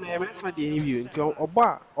 true into born the a mess at the to interview intercept until that.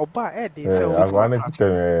 Oba, they say over for a Agora que platform.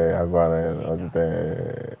 tem. Agora. That's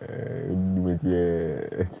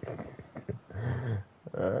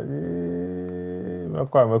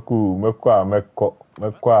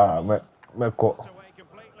Ingerlund. Meko. Put away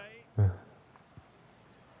completely.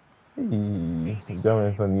 Easy save.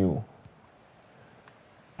 Jameson you.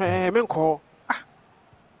 Men call.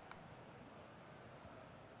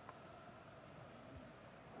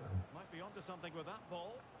 Might be onto something with that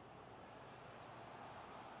ball.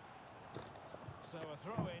 So a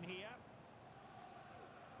throw in here.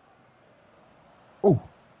 Oh,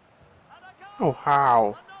 And a Oh, goal!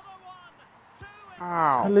 how? Another one! Two in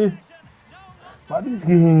How? Ali. possession. No longer But this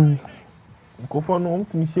game, celebrating. go for no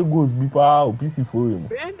to me share goals before o PC for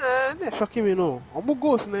him. They're shocking me no. Omu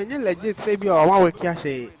goes na nye Well, legit that's say one be thing. our one The work here movement was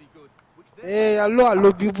say. really good, which then makes it Allo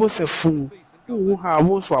possible people to say score a fun. decent goal Who there from have the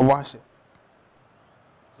won so wash.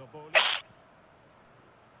 Zoboli.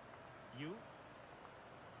 You.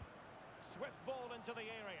 Swift ball into the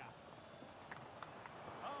area.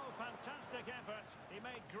 Oh, fantastic effort. He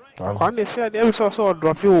made great Kwan they say contact. them so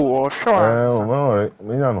drop you or show Oh, answer. man,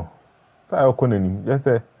 me no. So I go him. Just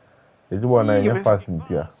say, you want Yee, na mess. fast Looking in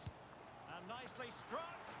here. pass. And nicely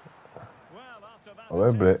struck. Well, after that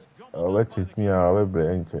Owe bre, attempt, gobbled owe up by the chase me, keeper. owe bre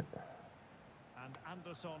enche. And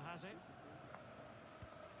Anderson has it.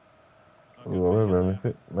 A good Owe vision bre me there.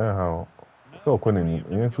 say, me how. So No ko degree him.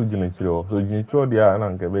 of Yen so difficulty gina at chiro. all for So the gina keeper. chiro dia na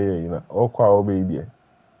nke be ye na. O kwa obe die.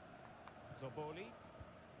 Zoboli.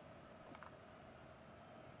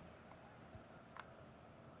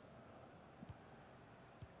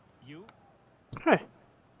 You. Hey,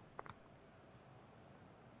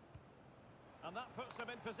 And that puts them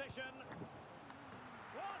in position.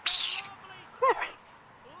 What a lovely strike!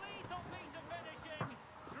 Lethal piece of finishing.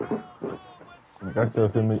 Drilled home with Me true ka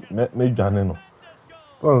chiro say conviction. me dwane no. Tremendous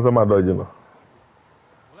goal. Ko nso ma dodge no.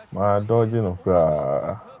 Well, as you Ma can see dodge here, the no ball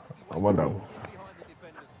started pra. perfectly Omo weighted down. in behind the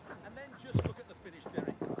defenders. And then just look at the finish,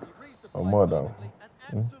 Derek. He reads the play Omo down. perfectly and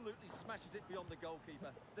absolutely smashes it beyond the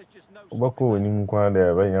goalkeeper. There's just no Obako stopping we that. nim kwa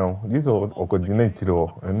de be yan. This okodina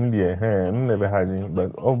chiro. Enu de enu ne be hajin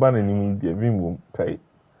but oba na nim de bi mbom kai.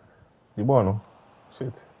 The ball no.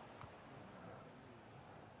 Shit.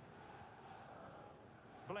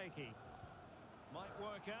 Blakey. Might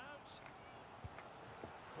work out.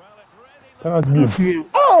 Well, it really looked Penalty as game. if he few.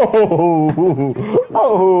 was Oh,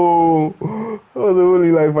 oh, oh, the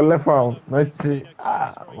only like for left one arm. of many Machi,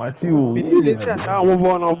 occasions for a Machi, yellow card. Me need to yeah. tell how move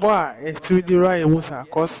on or boy. It's Well, through the Derek, right it's a goal, Musa,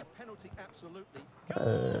 yes. cause A penalty, absolutely.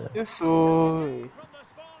 Goal! yes Taking so. aim from the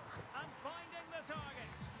spot and finding the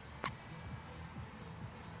target.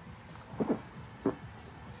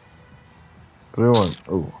 3-1.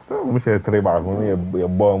 Oh, so we should 3 back when we a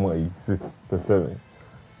bomb 6-7.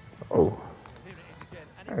 Oh, Here it is again,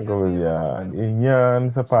 and it I can go be with a risky ya. penalty.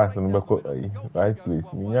 Inyan It's sa pass straight no down the bako middle. Goalkeeper right goes place.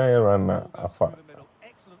 one way, Minya ya and run the na ball goes afa. through the middle.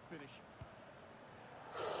 Excellent finish.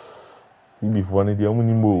 See before ni dia A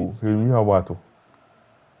muni throw mo. in Here still. we have what.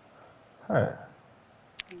 Hey,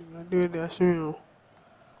 I do the assuming.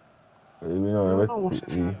 we know No, let's no, what's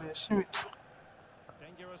it? see. Shearer. Assuming.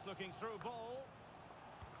 Dangerous looking through ball.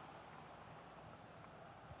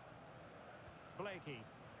 Blakey.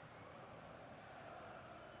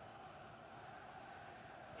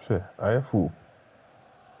 Shit, I fool.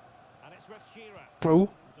 And it's with Shearer. Oh,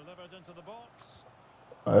 Delivered into the box.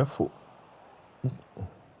 I fool.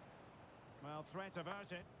 Well, threat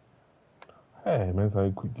about it. Hey, man, so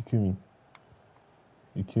you kill me.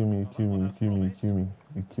 You kill me, you Well, kill that one me, you has kill me, you promise. kill me,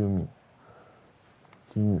 you kill me.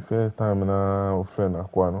 Kill me. First time na friend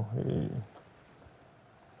Aquano. Hey.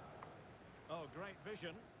 Oh, great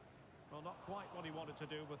vision. Well, not quite what he wanted to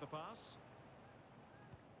do with the pass.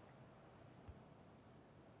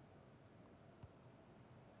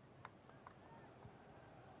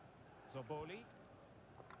 Zoboli.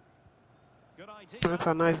 Good idea. that's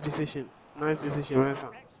a nice decision. Nice decision, Mansa.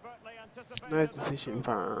 Expertly anticipated Nice that decision, through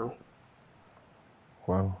ball. pal.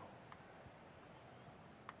 Wow.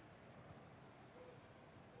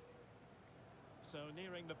 So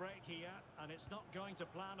nearing the break here, and it's not going to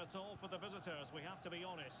plan at all for the visitors, we have to be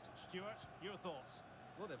honest. Stuart, your thoughts?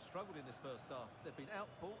 Well, they've struggled in this first half. They've been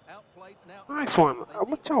outfought, outplayed, and Nice outclassed. one. They I'm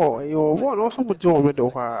need to tell improve you, on one their also strengths mo and their jo form me in the do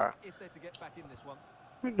second half ha. if they're to get back in this one.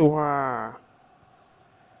 Me do ha.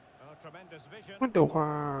 Oh, tremendous vision. Me do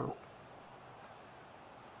ha.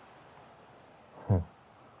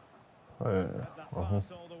 Read that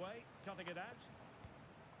pass all the way, cutting it out.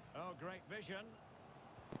 Oh, great vision.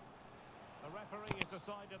 The referee has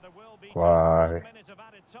decided there will be just 1 Why? minute of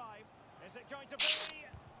added time. Is it going to be?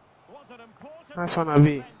 Was an important Nice piece one, of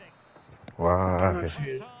Avi. defending. And the Why? first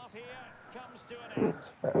half here comes to an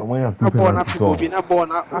end. We have two Na ball na penalties fi on. mobi na ball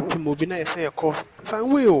na afi mobi na say cost.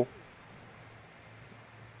 Sanwe o.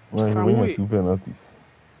 We have Sanwe. two penalties.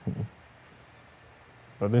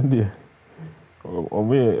 But then the I'm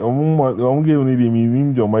game ni the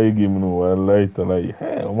meaning of my game no. I like to like.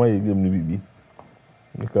 Hey, my game ni bibi.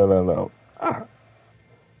 Nikala ah.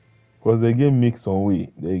 Because the game makes some way.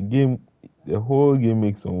 The whole game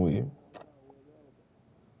makes some way.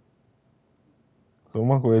 So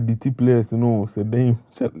my DT players, you know, say them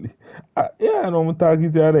Charlie. Ah, yeah, no, I'm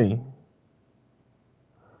target here.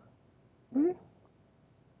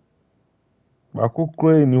 Baako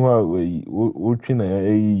koraa ni hɔ a wotwe na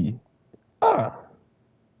ɛyiyi. Ah,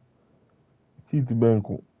 cheat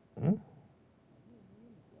bɛnko.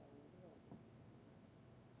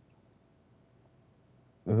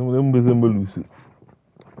 Ɛsɛ mo bɛsɛ mo lose.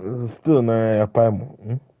 Still na yɛapae mo.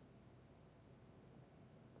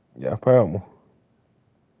 Yɛapae mo.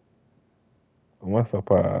 Ɔmo asa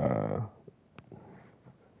paa.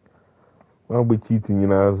 Wɔn abɔ cheat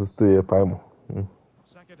nyinaa so still yɛapae mo.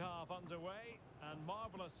 Second half underway, and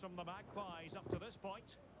marvellous from the Magpies up to this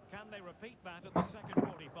point. Can they repeat that at the second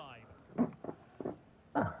 45?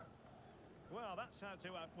 Well, that's how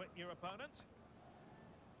to outwit your opponent.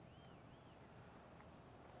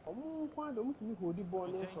 Omo kwa do mutimi hold the ball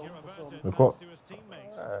na so Danger so. averted, Because pass to his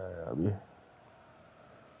teammate. abi.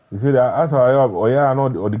 You see that as I Oya no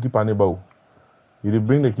or the keeper ne ba o. You dey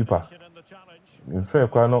bring the keeper. Determination in the challenge. In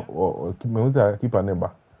fact, kwa no or keeper ne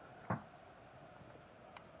ba.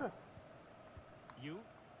 You.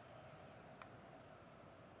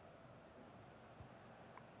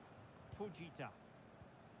 Fujita.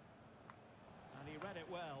 And he read it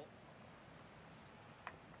well.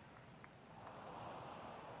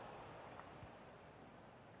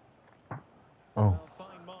 Oh. Well,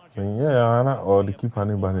 fine margins. Yeah, Anna or the To be a keeper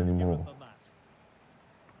ne bit ba more anymore. accurate than that.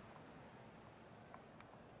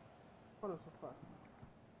 What so fast?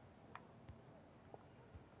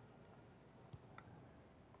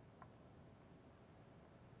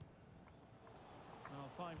 Well,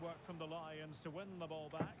 fine work from the Lions to win the ball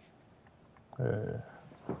back.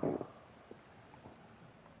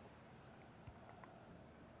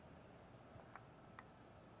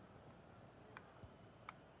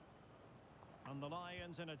 And the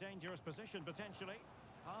Lions in a dangerous position, potentially.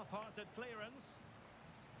 Half-hearted clearance.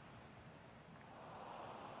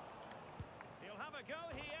 He'll have a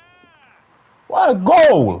go here. What a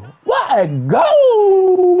goal! What a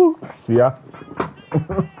goal! See ya.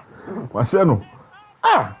 Marcelo.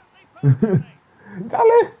 Ah!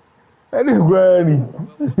 Dale! Ele granny.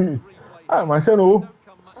 Ah, Marcelo.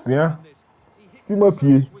 See ya. See my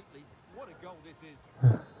pie.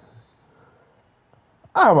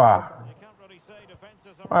 Ah, ba. You can't really say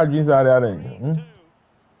defenses are Ah, jeans are there.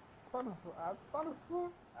 3-2.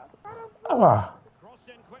 Ah, ba. Crossed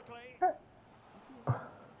in quickly.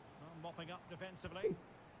 Mopping up defensively.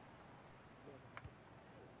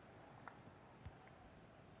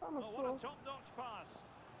 Oh, what a top-notch pass.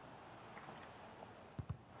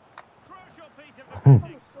 Crucial piece of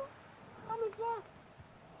defending.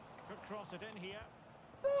 Could cross it in here.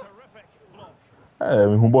 Terrific block.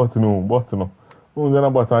 Who bought no? Who's gonna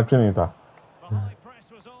buy some training, sir? The high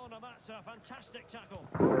press was on, and that's a fantastic tackle.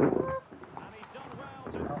 And he's done well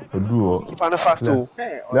to tip it Do off. Keep on fast too.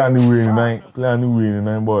 Hey, play a new way in nine. Play a new way in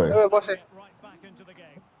nine, boy. Hey, go say. Get right back into the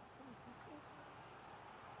game.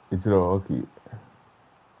 It's all okay.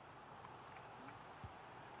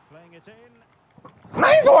 Playing it in.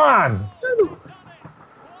 Nice one!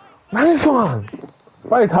 Nice one!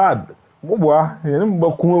 Fight hard. Mo boy, you nem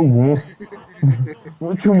ba kun ogu mo.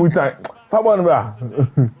 Mo twi mu tai. Fa bon bra.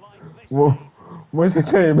 Mo se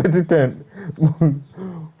 10, better 10.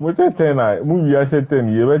 Mo se 10 ai. Mo wi a se 10,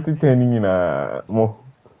 ye better 10 ni na mo.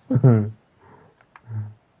 And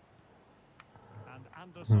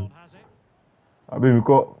Anderson has it. Abi mi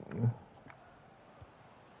ko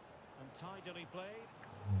And tidily played.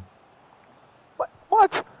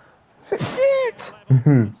 What? Shit. Let's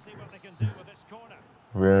see what they can do with this corner.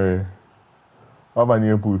 very. How about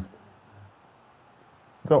near post?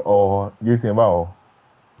 So, oh, Jason about.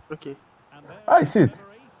 Okay. And there's Ah, the shit.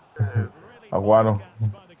 delivery. Really fine Aguano.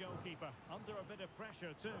 catch by the goalkeeper. Under a bit of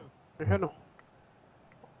pressure too. No.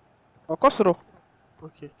 Okosoro.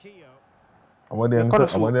 Okay. Keo. I'm there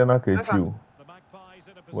na catch you. The Magpies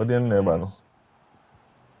in a What then position of never no. menace.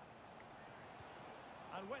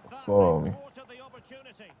 And with that, So they've me. thwarted the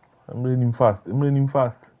opportunity. I'm running fast.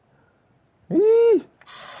 Eee.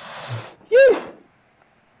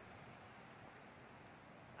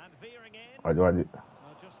 And veering in. Waje.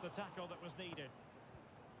 Well, just the tackle that was needed.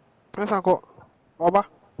 Let's go. Oba.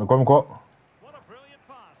 Mko. What a brilliant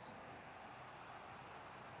pass.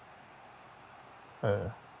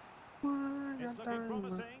 It's looking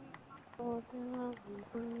promising.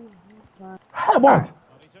 Hey, but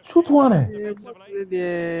Well, he took shoot care of one. it Yeah, but defensively.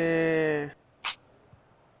 the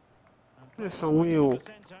And there's players some waiting in wheel. the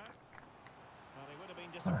centre. Well, he would have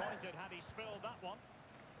been disappointed had he spilled that one.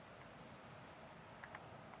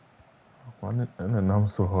 One and I'm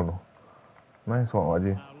so hono. Nice one,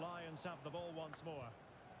 Waje. Now Lions have the ball once more.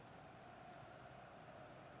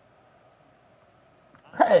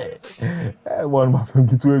 And Hey, here's the defence. hey, one my friend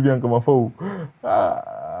get to a my phone.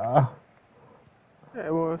 Ah, Yeah,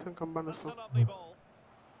 well, I think I'm banner That's a so. lovely ball.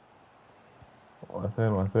 one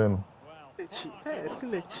second. Well, Lechi. far too Hey, hot see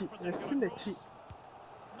for that lechi. particular See lechi. cross.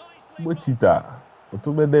 Nicely blocked. Bochita,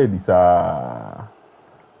 otobe daddy sa.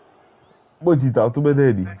 Bochita, otobe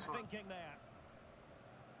daddy. Good Nice one. thinking there.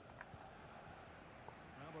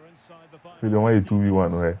 Now we're inside the So final don't want 15 2v1,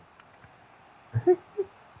 minutes. right?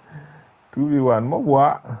 2v1, mo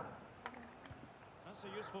boa. That's a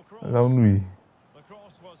useful cross. Around we. The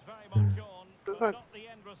cross was very much on, but Let's not the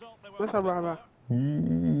end result they were let's looking have for. a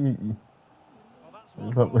Well, that's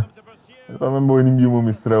one for them to pursue. I remember when you were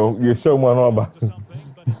Mr. You show man over. To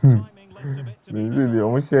something, but his timing left a bit to be Really, desired.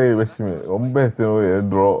 I'm share you me. I'm best in way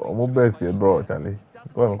draw. I'm best you draw, Charlie.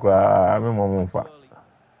 One cry, I'm my fa.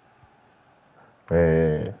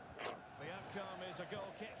 Eh, The outcome is a goal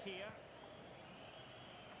kick here.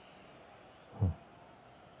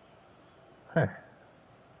 hey.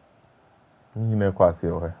 You know kwasi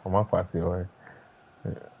o he. I'm kwasi o he.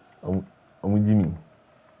 Jimmy.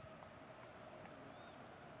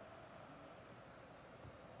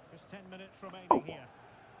 Just 10 minutes remaining here.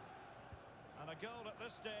 And a goal at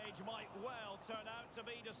this stage might well turn out to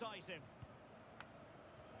be decisive.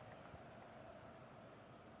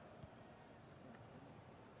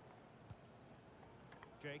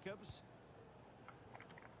 Jacobs.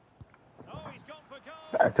 Oh, he's gone for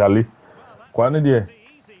goal. Charlie. Well, that's Kwani been there. pretty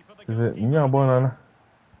easy for the Is it goalkeeper nya to bon make. nana?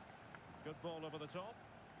 Good ball over the top.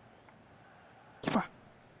 Keeper.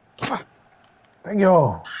 Keeper. Thank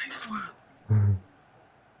you. Nice one.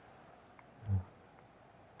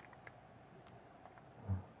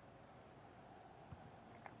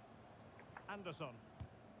 Anderson.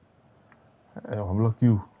 Hey, I'll block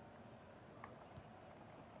you.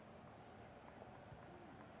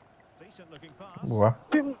 Decent looking pass. Boa.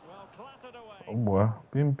 Pim. Well, clattered away. Boa.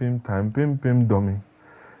 Pim dummy.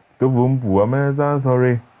 To boom boa meza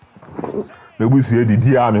sorry. Na busu e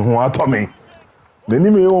didi a me ho ato me. Na ni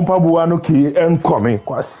me won pa boa no ki enko me.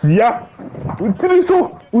 Kwasia. Utiri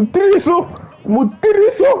so.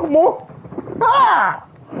 Mo. Ah!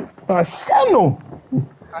 Ashano.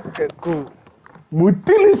 Ategu.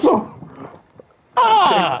 Mutili so.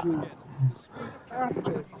 Ah! Ategu. The speed of counter-attack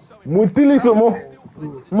Ategu. is so Mutili impressive. so mo. Still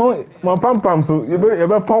plenty to Mo do here. ma pam so ye be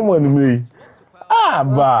pam wani me. Lots of power Ah behind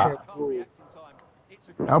ba. his current Ategu. reacting time. It's a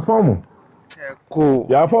great Ya strike. pam. Ategu.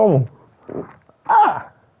 Ya pam. Ah!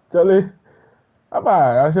 Chale. Aba,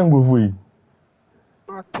 ya shengufu yi.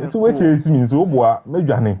 Nso we Ategu. chase me so boa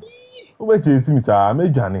medwane. We chase me sa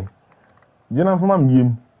medwane. Jina fama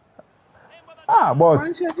miem. In with a Ah, chance. boss.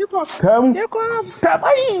 Manisha, Jacob. Come. Jacob.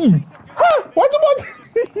 Ay! Piece of Ha! What goalkeeping. about?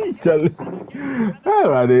 To see the Chale. keeper and again an Ah, opening.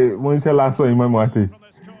 rade, mo nse last one imam Goal wate. from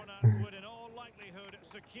this corner would in all likelihood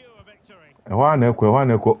secure victory. Ewa na ekwo.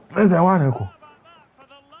 Nse ewa na ekwo. How about that for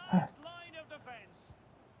the Lions' line of defence?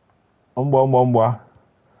 Ombo.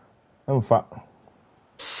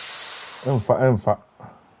 Emfa.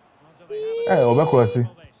 Well, do they have a Eh, chance to obekrosi.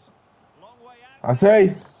 settle this? Long way out I now.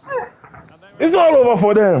 say, And they were it's all given over for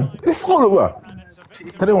plenty of them. time to It's all play, over. and it's a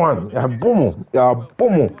victory for 3-1. the Ya visitors. boom. Well,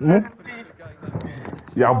 what a No? confidence again that was. The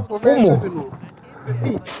Ya defence For were verse boom. 7. strong, Oh. and in The the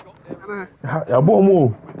end 8. they got their And reward. Ya That's what they boom.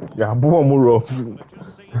 wanted to win for. Ya boom ro. Well, it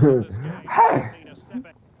just seems in this game they just need a step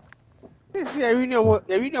in. This is a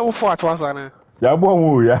union for at once. Ya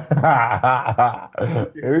boom ya.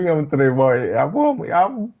 Every 3 boy. Ya boom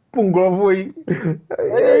grofo.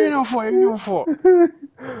 Union for. Union for.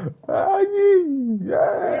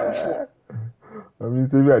 Yeah. I mean,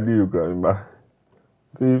 save your deal, grandma.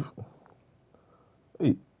 Save.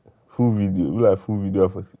 Hey, full video. Like full video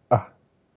for ah.